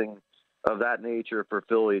something of that nature for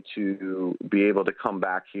Philly to be able to come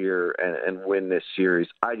back here and win this series.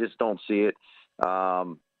 I just don't see it.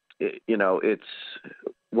 It's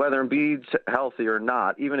whether Embiid's healthy or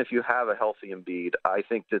not, even if you have a healthy Embiid, I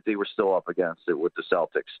think that they were still up against it with the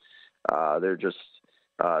Celtics. They're just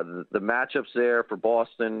the matchups there for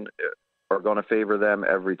Boston are going to favor them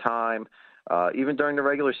every time. Even during the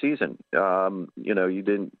regular season, you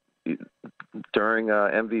didn't during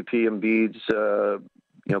MVP Embiid's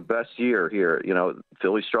best year here.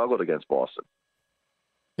 Philly struggled against Boston.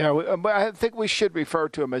 Yeah, but I think we should refer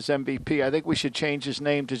to him as MVP. I think we should change his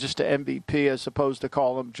name to just an MVP as opposed to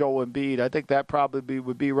call him Joel Embiid. I think that probably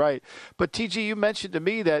would be right. But, TG, you mentioned to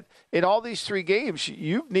me that in all these 3 games,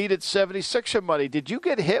 you've needed 76er money. Did you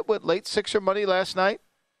get hit with late Sixer money last night?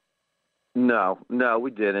 No, we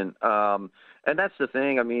didn't. And that's the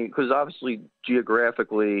thing. I mean, because obviously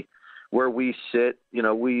geographically where we sit,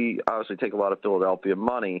 we obviously take a lot of Philadelphia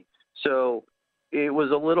money. So it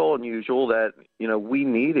was a little unusual that, we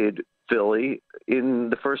needed Philly in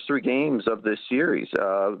the first 3 games of this series.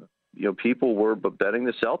 People were betting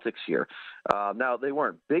the Celtics here. Now, they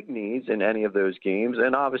weren't big needs in any of those games.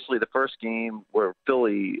 And obviously the first game where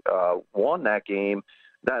Philly won that game,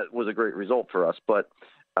 that was a great result for us. But,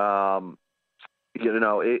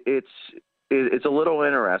 it's a little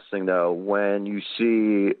interesting, though, when you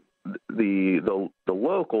see the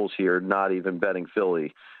locals here not even betting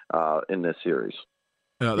Philly in this series.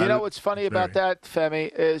 What's funny about that,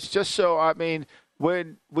 Femi, is just so, I mean,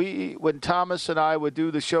 when Thomas and I would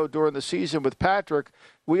do the show during the season with Patrick,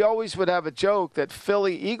 we always would have a joke that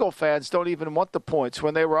Philly Eagle fans don't even want the points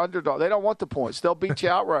when they were underdog. They don't want the points. They'll beat you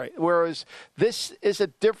outright. Whereas this is a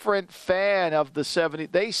different fan of the 70.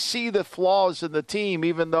 They see the flaws in the team,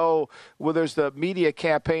 even though there's the media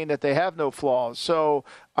campaign that they have no flaws. So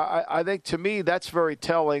I think, to me, that's very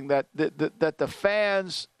telling that the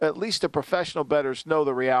fans, at least the professional bettors, know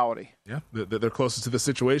the reality. Yeah, they're closest to the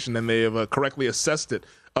situation, and they have correctly assessed it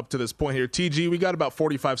up to this point here. TG, we got about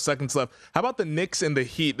 45 seconds left. How about the Knicks and the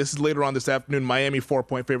Heat? This is later on this afternoon. Miami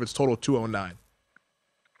 4-point favorites, total 209.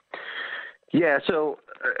 Yeah, so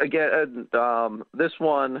again, this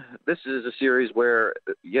is a series where,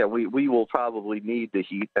 we will probably need the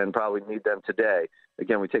Heat and probably need them today.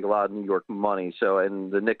 Again, we take a lot of New York money. So,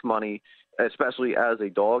 and the Knicks money, especially as a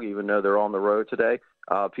dog, even though they're on the road today,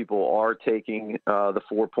 people are taking the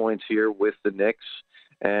 4 points here with the Knicks.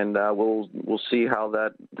 And we'll see how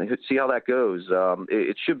that goes.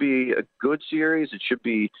 It should be a good series. It should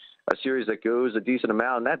be a series that goes a decent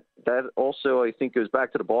amount. And that also, I think, goes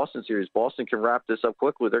back to the Boston series. Boston can wrap this up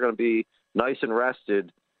quickly. They're going to be nice and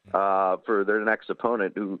rested for their next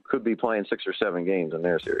opponent, who could be playing 6 or 7 games in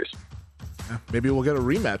their series. Maybe we'll get a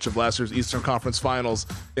rematch of last year's Eastern Conference Finals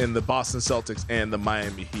in the Boston Celtics and the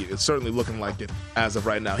Miami Heat. It's certainly looking like it as of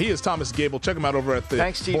right now. He is Thomas Gable. Check him out over at the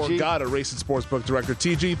Borgata Race and Sportsbook Director.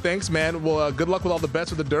 TG, thanks, man. Well, good luck with all the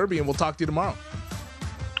bets with the Derby, and we'll talk to you tomorrow.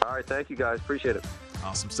 All right, thank you, guys. Appreciate it.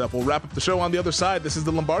 Awesome stuff. We'll wrap up the show on the other side. This is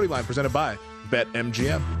the Lombardi Line presented by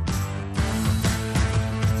BetMGM.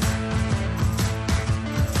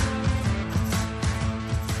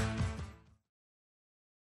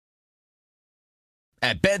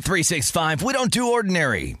 At Bet365, we don't do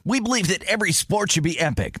ordinary. We believe that every sport should be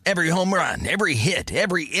epic. Every home run, every hit,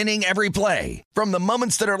 every inning, every play. From the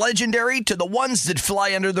moments that are legendary to the ones that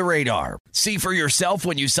fly under the radar. See for yourself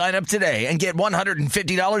when you sign up today and get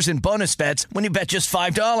 $150 in bonus bets when you bet just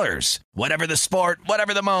 $5. Whatever the sport,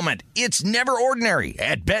 whatever the moment, it's never ordinary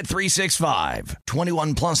at Bet365.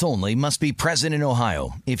 21 plus only. Must be present in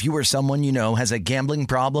Ohio. If you or someone you know has a gambling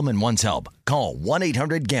problem and wants help, call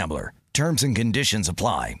 1-800-GAMBLER. Terms and conditions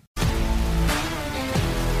apply.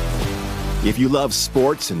 If you love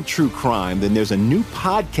sports and true crime, then there's a new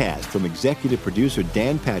podcast from executive producer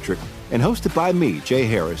Dan Patrick and hosted by me, Jay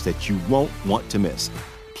Harris, that you won't want to miss.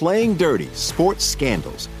 Playing Dirty: Sports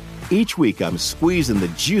Scandals. Each week, I'm squeezing the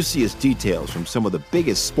juiciest details from some of the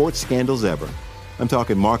biggest sports scandals ever. I'm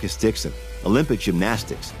talking Marcus Dixon, Olympic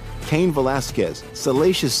gymnastics, Cain Velasquez,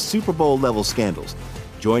 salacious Super Bowl-level scandals.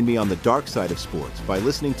 Join me on the dark side of sports by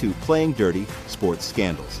listening to Playing Dirty: Sports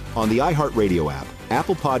Scandals on the iHeartRadio app,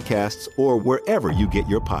 Apple Podcasts, or wherever you get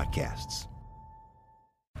your podcasts.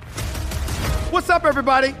 What's up,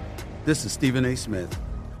 everybody? This is Stephen A. Smith.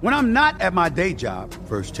 When I'm not at my day job,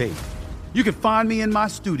 First Take, you can find me in my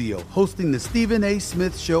studio hosting the Stephen A.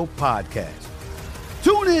 Smith Show podcast.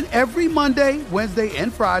 Tune in every Monday, Wednesday,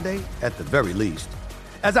 and Friday, at the very least,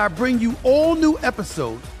 as I bring you all new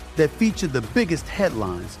episodes that feature the biggest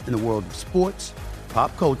headlines in the world of sports,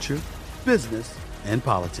 pop culture, business, and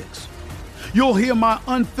politics. You'll hear my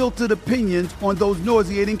unfiltered opinions on those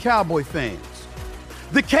nauseating Cowboy fans,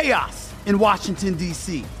 the chaos in Washington,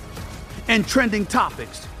 D.C., and trending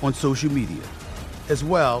topics on social media, as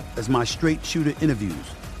well as my straight shooter interviews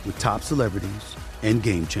with top celebrities and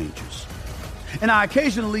game changers. And I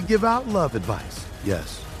occasionally give out love advice.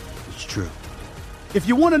 Yes, it's true. If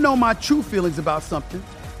you want to know my true feelings about something,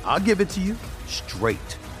 I'll give it to you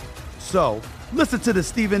straight. So, listen to the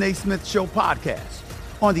Stephen A. Smith Show podcast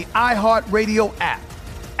on the iHeartRadio app,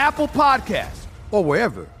 Apple Podcasts, or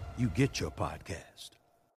wherever you get your podcast.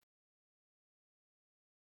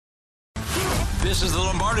 This is the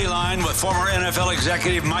Lombardi Line with former NFL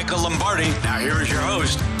executive Michael Lombardi. Now here is your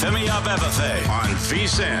host, Femi Abebefe, on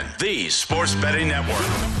VSiN, the Sports Betting Network.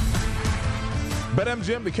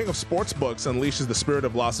 BetMGM, the king of sportsbooks, unleashes the spirit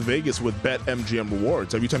of Las Vegas with BetMGM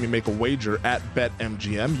Rewards. Every time you make a wager at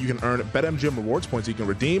BetMGM, you can earn BetMGM Rewards points you can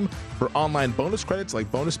redeem for online bonus credits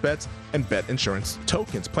like bonus bets and bet insurance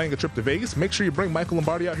tokens. Planning a trip to Vegas? Make sure you bring Michael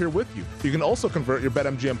Lombardi out here with you. You can also convert your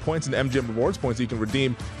BetMGM points into MGM Rewards points you can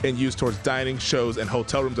redeem and use towards dining, shows, and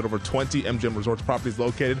hotel rooms at over 20 MGM Resorts properties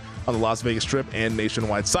located on the Las Vegas Strip and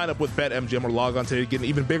nationwide. Sign up with BetMGM or log on today to get an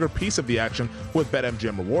even bigger piece of the action with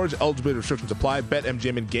BetMGM Rewards. Eligibility restrictions apply.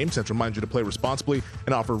 BetMGM and GameSense remind you to play responsibly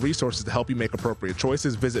and offer resources to help you make appropriate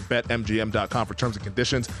choices. Visit BetMGM.com for terms and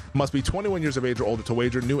conditions. Must be 21 years of age or older to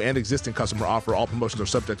wager. New and existing customer offer. All promotions are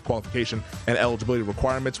subject to qualification and eligibility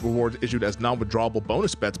requirements. Rewards issued as non-withdrawable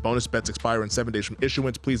bonus bets. Bonus bets expire in 7 days from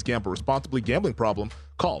issuance. Please gamble responsibly. Gambling problem?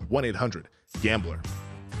 Call 1-800-GAMBLER.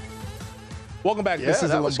 Welcome back. This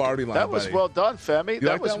is the Lombardi Line. That was well done, Femi.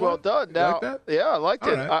 That was well done. Now, yeah, I liked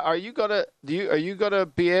it. Right. Are you gonna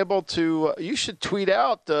be able to? You should tweet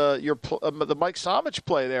out the Mike Somich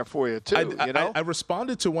play there for you too. I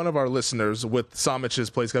responded to one of our listeners with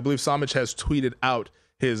Somich's plays. I believe Somich has tweeted out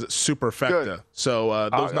his superfecta. So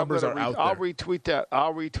those numbers are out there. I'll retweet that.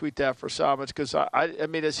 I'll retweet that for Somich because I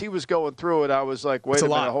mean, as he was going through it, I was like, wait a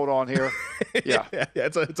minute, hold on here. Yeah.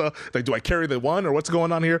 It's like, do I carry the one or what's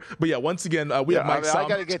going on here? But yeah, once again, we have Mike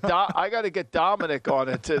Somich. I got to get Dominic on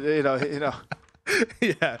it to you know.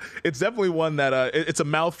 Yeah, it's definitely one that it's a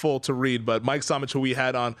mouthful to read, but Mike Somich, who we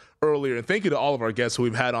had on earlier, and thank you to all of our guests who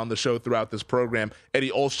we've had on the show throughout this program. Eddie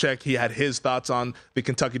Olszak, he had his thoughts on the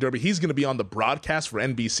Kentucky Derby. He's going to be on the broadcast for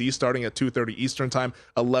NBC starting at 2:30 Eastern time,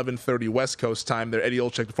 11:30 West Coast time. There, Eddie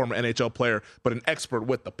Olszak, the former NHL player, but an expert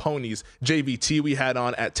with the ponies. JVT we had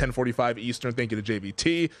on at 10:45 Eastern. Thank you to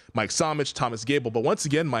JVT, Mike Somich, Thomas Gable. But once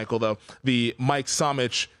again, Michael, though, the Mike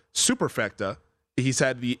Somich superfecta, he's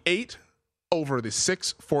had the 8 over the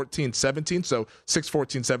 6, 14, 17. So 6,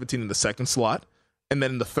 14, 17 in the second slot. And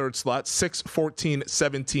then in the third slot, 6, 14,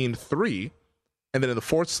 17, 3. And then in the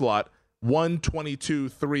fourth slot, 1, 22,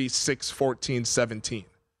 3, 6, 14, 17.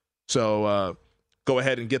 So go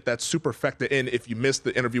ahead and get that superfecta in if you missed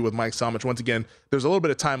the interview with Mike Somich. Once again, there's a little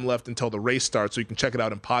bit of time left until the race starts, so you can check it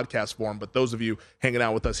out in podcast form. But those of you hanging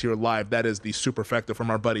out with us here live, that is the superfecta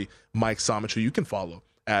from our buddy Mike Somich, who you can follow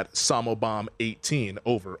at Samobomb18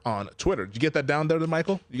 over on Twitter. Did you get that down there,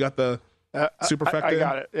 Michael? You got the superfecta? I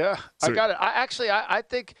got it. Yeah, I got it.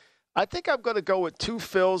 I think I'm going to go with 2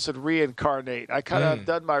 fills and reincarnate. I kind of have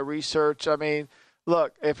done my research. I mean,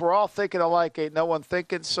 look, if we're all thinking alike, ain't no one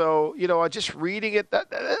thinking. So, just reading it,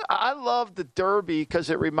 I love the Derby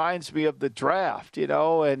because it reminds me of the draft,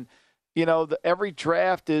 and, every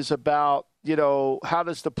draft is about, how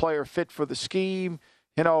does the player fit for the scheme?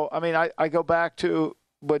 I go back to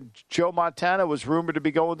when Joe Montana was rumored to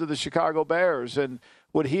be going to the Chicago Bears, and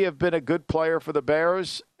would he have been a good player for the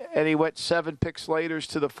Bears? And he went 7 picks later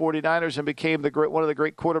to the 49ers and became one of the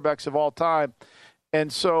great quarterbacks of all time.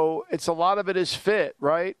 And so it's a lot of it is fit,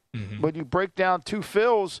 right? Mm-hmm. When you break down 2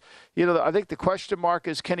 fills, I think the question mark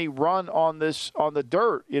is, can he run on the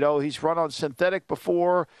dirt? He's run on synthetic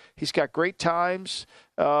before. He's got great times.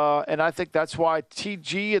 And I think that's why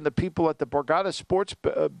TG and the people at the Borgata Sports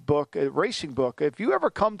book, racing book, if you ever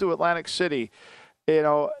come to Atlantic City,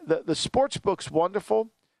 the sports book's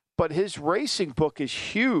wonderful, but his racing book is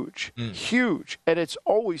huge, and it's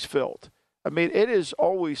always filled. I mean, it is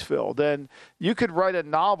always filled, and you could write a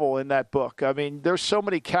novel in that book. I mean, there's so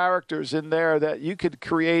many characters in there that you could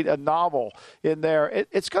create a novel in there.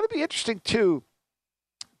 It's going to be interesting, too,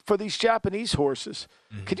 for these Japanese horses.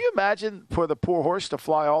 Mm-hmm. Could you imagine for the poor horse to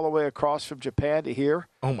fly all the way across from Japan to here?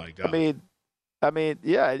 Oh, my God. I mean,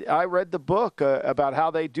 yeah, I read the book about how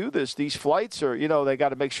they do this. These flights are, they got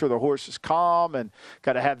to make sure the horse is calm and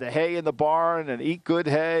got to have the hay in the barn and eat good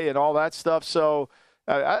hay and all that stuff. So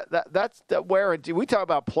that's where we talk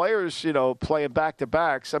about players, playing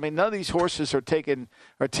back-to-backs. I mean, none of these horses are taking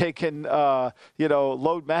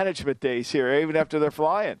load management days here, even after they're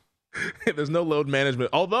flying. There's no load management,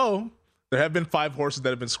 although there have been 5 horses that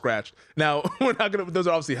have been scratched. Now, we're not going to – those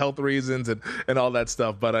are obviously health reasons and all that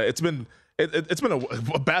stuff, but it's been – it's been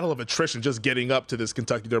a battle of attrition just getting up to this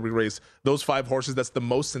Kentucky Derby race. Those 5 horses, that's the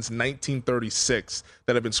most since 1936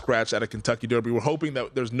 that have been scratched at a Kentucky Derby. We're hoping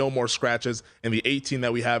that there's no more scratches, and the 18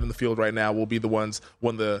 that we have in the field right now will be the ones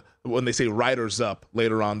when they say riders up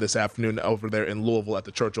later on this afternoon over there in Louisville at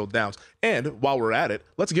the Churchill Downs. And while we're at it,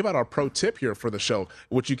 let's give out our pro tip here for the show,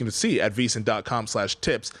 which you can see at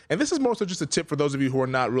vsin.com/tips. And this is more so just a tip for those of you who are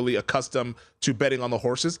not really accustomed to betting on the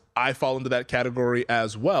horses. I fall into that category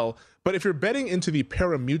as well. But if you're betting into the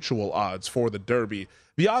pari-mutuel odds for the Derby,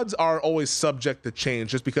 the odds are always subject to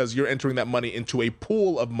change just because you're entering that money into a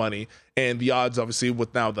pool of money. And the odds, obviously,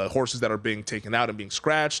 with now the horses that are being taken out and being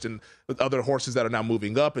scratched and with other horses that are now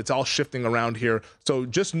moving up, it's all shifting around here. So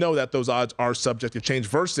just know that those odds are subject to change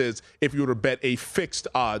versus if you were to bet a fixed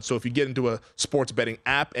odds. So if you get into a sports betting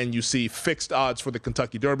app and you see fixed odds for the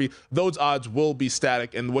Kentucky Derby, those odds will be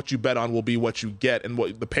static, and what you bet on will be what you get and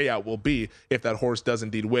what the payout will be if that horse does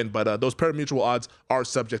indeed win. But those pari-mutuel odds are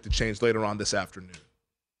subject to change later on this afternoon.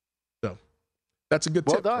 So that's a good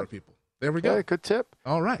tip for people. There we go. Yeah, good tip.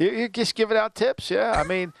 All right. You're just giving out tips, yeah. I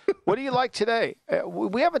mean, what do you like today?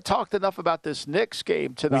 We haven't talked enough about this Knicks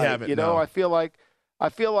game tonight. We haven't, you know, no. I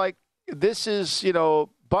feel like this is,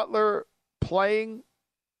 Butler playing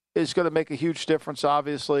is going to make a huge difference,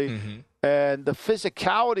 obviously. Mm-hmm. And the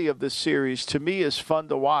physicality of this series, to me, is fun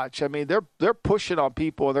to watch. I mean, they're pushing on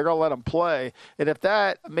people, and they're going to let them play. And if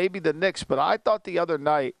that, maybe the Knicks. But I thought the other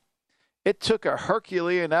night, it took a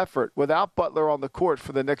Herculean effort without Butler on the court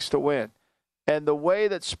for the Knicks to win. And the way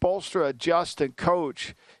that Spoelstra adjusts and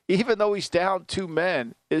coach, even though he's down 2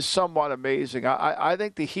 men, is somewhat amazing. I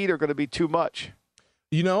think the Heat are going to be too much.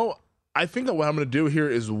 I think that what I'm going to do here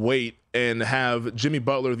is wait and have Jimmy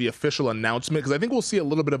Butler the official announcement, because I think we'll see a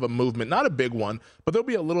little bit of a movement, not a big one, but there'll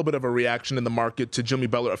be a little bit of a reaction in the market to Jimmy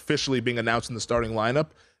Butler officially being announced in the starting lineup.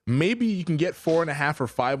 Maybe you can get 4.5 or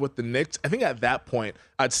 5 with the Knicks. I think at that point,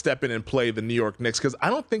 I'd step in and play the New York Knicks because I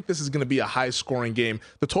don't think this is going to be a high-scoring game.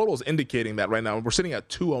 The total is indicating that right now. We're sitting at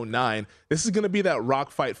 209. This is going to be that rock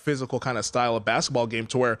fight, physical kind of style of basketball game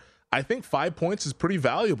to where I think 5 points is pretty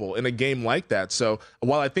valuable in a game like that. So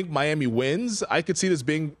while I think Miami wins, I could see this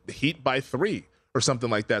being Heat by 3 or something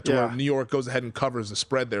like that, to where New York goes ahead and covers the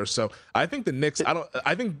spread there. So I think the Knicks,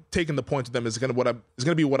 I think taking the point to them is going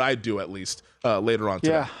to be what I do at least later on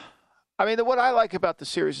today. Yeah. I mean, what I like about the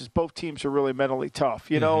series is both teams are really mentally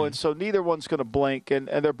tough, and so neither one's going to blink, and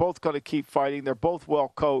they're both going to keep fighting. They're both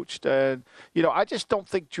well coached, and, I just don't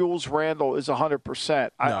think Jules Randle is 100%. No.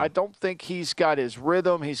 I don't think he's got his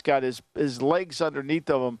rhythm. He's got his legs underneath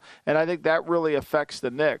of him, and I think that really affects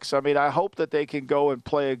the Knicks. I mean, I hope that they can go and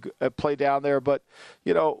play down there, but,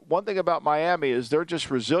 one thing about Miami is they're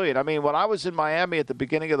just resilient. I mean, when I was in Miami at the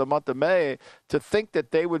beginning of the month of May, to think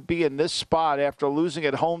that they would be in this spot after losing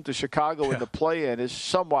at home to Chicago in the play-in is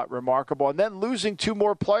somewhat remarkable. And then losing 2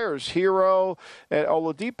 more players, Hero and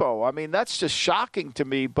Oladipo. I mean, that's just shocking to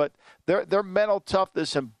me. But their mental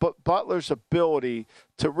toughness and Butler's ability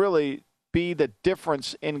to really be the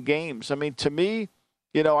difference in games. I mean, to me,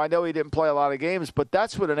 I know he didn't play a lot of games, but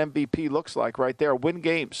that's what an MVP looks like right there. Win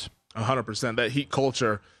games. 100%. That Heat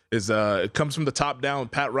culture is it comes from the top down.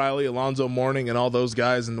 Pat Riley, Alonzo Mourning, and all those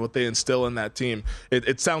guys, and what they instill in that team.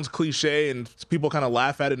 It sounds cliche, and people kind of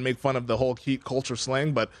laugh at it and make fun of the whole Heat culture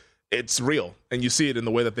slang, but it's real, and you see it in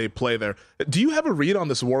the way that they play there. Do you have a read on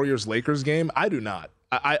this Warriors-Lakers game? I do not.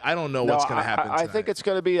 I don't know what's going to happen tonight. I think it's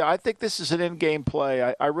going to be – I think this is an in-game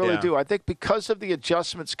play. I really do. I think because of the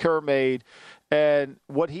adjustments Kerr made and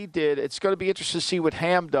what he did, it's going to be interesting to see what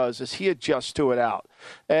Ham does as he adjusts to it out.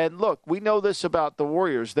 And, look, we know this about the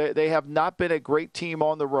Warriors. They have not been a great team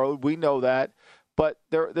on the road. We know that. But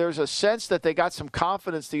there's a sense that they got some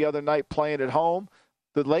confidence the other night playing at home.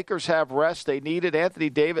 The Lakers have rest. They needed Anthony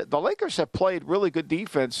Davis. The Lakers have played really good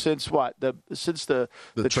defense since what? Since the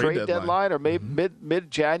trade deadline or maybe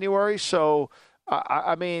mid-January. So,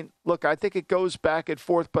 I mean, look, I think it goes back and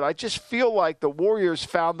forth, but I just feel like the Warriors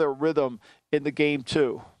found their rhythm in the game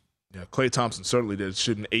too. Yeah, Klay Thompson certainly did,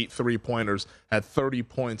 shooting 8 3-pointers, had 30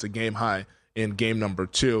 points, a game high in game number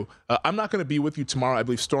 2. I'm not going to be with you tomorrow. I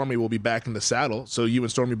believe Stormy will be back in the saddle, so you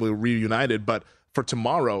and Stormy will be reunited, but for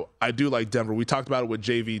tomorrow, I do like Denver. We talked about it with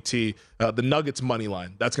JVT. The Nuggets money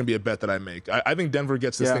line. That's going to be a bet that I make. I think Denver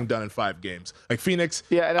gets this thing done in 5 games. Like Phoenix,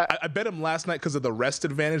 and I bet him last night because of the rest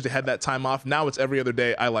advantage. They had that time off. Now it's every other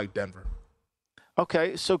day. I like Denver.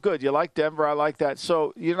 Okay, so good. You like Denver. I like that.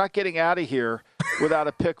 So you're not getting out of here without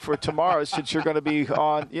a pick for tomorrow since you're going to be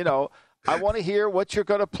on, I want to hear what you're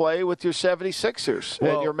going to play with your 76ers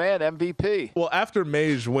and your man MVP. Well, after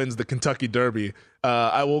Mage wins the Kentucky Derby,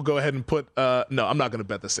 I will go ahead and put no, I'm not going to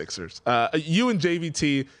bet the Sixers. You and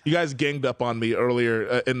JVT, you guys ganged up on me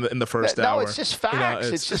earlier in the first hour. No, it's just facts.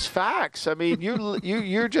 It's just facts. I mean,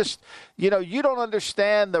 you're just you don't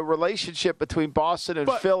understand the relationship between Boston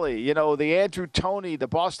and Philly. The Andrew Toney, the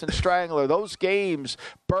Boston Strangler, those games,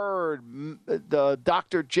 Bird, the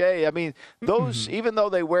Dr. J. I mean, those even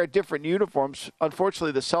though they wear different uniforms.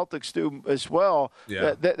 Unfortunately, the Celtics do as well.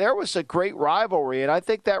 Yeah. There was a great rivalry, and I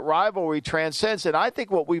think that rivalry transcends. And I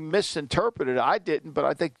think what we misinterpreted, I didn't, but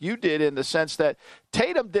I think you did, in the sense that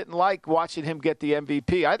Tatum didn't like watching him get the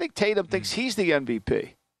MVP. I think Tatum thinks he's the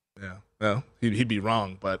MVP. Yeah. Well, he'd be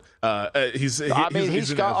wrong, but he's got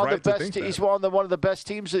on the best. He's one of the best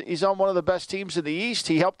teams. He's on one of the best teams in the East.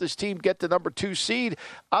 He helped his team get the number 2 seed.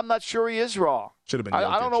 I'm not sure he is wrong. Should have been.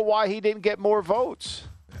 I don't know why he didn't get more votes.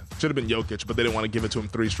 Should have been Jokic, but they didn't want to give it to him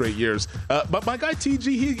 3 straight years. But my guy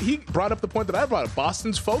TG, he brought up the point that I brought up.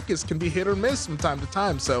 Boston's focus can be hit or miss from time to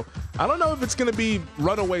time. So I don't know if it's going to be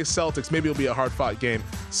runaway Celtics. Maybe it'll be a hard-fought game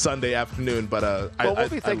Sunday afternoon. But we'll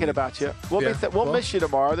be thinking about you. We'll miss you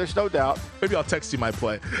tomorrow. There's no doubt. Maybe I'll text you my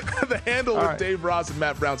play. The Handle with Dave Ross and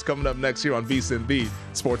Matt Brown's coming up next here on VSiN, the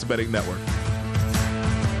Sports Betting Network.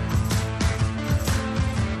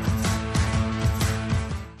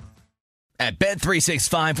 At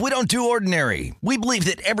Bet365, we don't do ordinary. We believe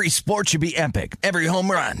that every sport should be epic. Every home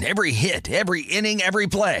run, every hit, every inning, every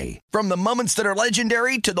play. From the moments that are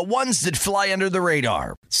legendary to the ones that fly under the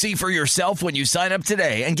radar. See for yourself when you sign up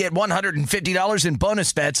today and get $150 in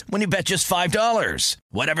bonus bets when you bet just $5.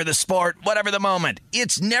 Whatever the sport, whatever the moment,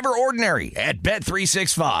 it's never ordinary at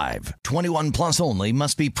Bet365. 21 plus only.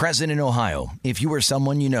 Must be present in Ohio. If you or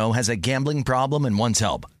someone you know has a gambling problem and wants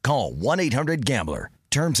help, call 1-800-GAMBLER.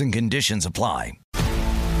 Terms and conditions apply.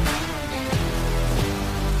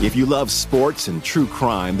 If you love sports and true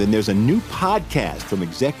crime, then there's a new podcast from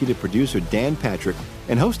executive producer Dan Patrick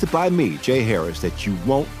and hosted by me, Jay Harris, that you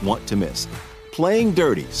won't want to miss. Playing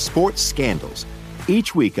Dirty: Sports Scandals.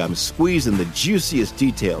 Each week, I'm squeezing the juiciest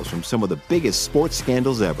details from some of the biggest sports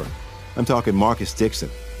scandals ever. I'm talking Marcus Dixon,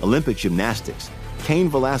 Olympic gymnastics, Cain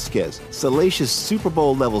Velasquez, salacious Super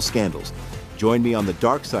Bowl-level scandals. Join me on the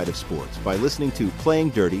dark side of sports by listening to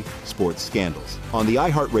Playing Dirty: Sports Scandals on the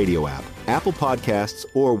iHeartRadio app, Apple Podcasts,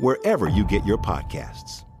 or wherever you get your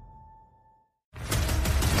podcasts.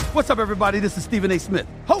 What's up, everybody? This is Stephen A. Smith,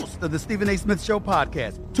 host of the Stephen A. Smith Show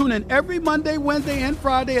podcast. Tune in every Monday, Wednesday, and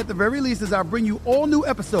Friday at the very least as I bring you all new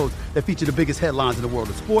episodes that feature the biggest headlines in the world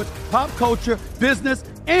of sports, pop culture, business,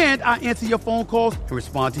 and I answer your phone calls and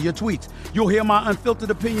respond to your tweets. You'll hear my unfiltered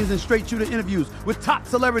opinions and straight-shooter interviews with top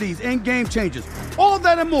celebrities and game changers. All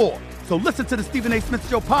that and more. So listen to the Stephen A. Smith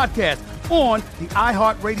Show podcast on the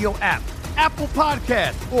iHeartRadio app, Apple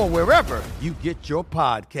Podcasts, or wherever you get your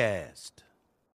podcast.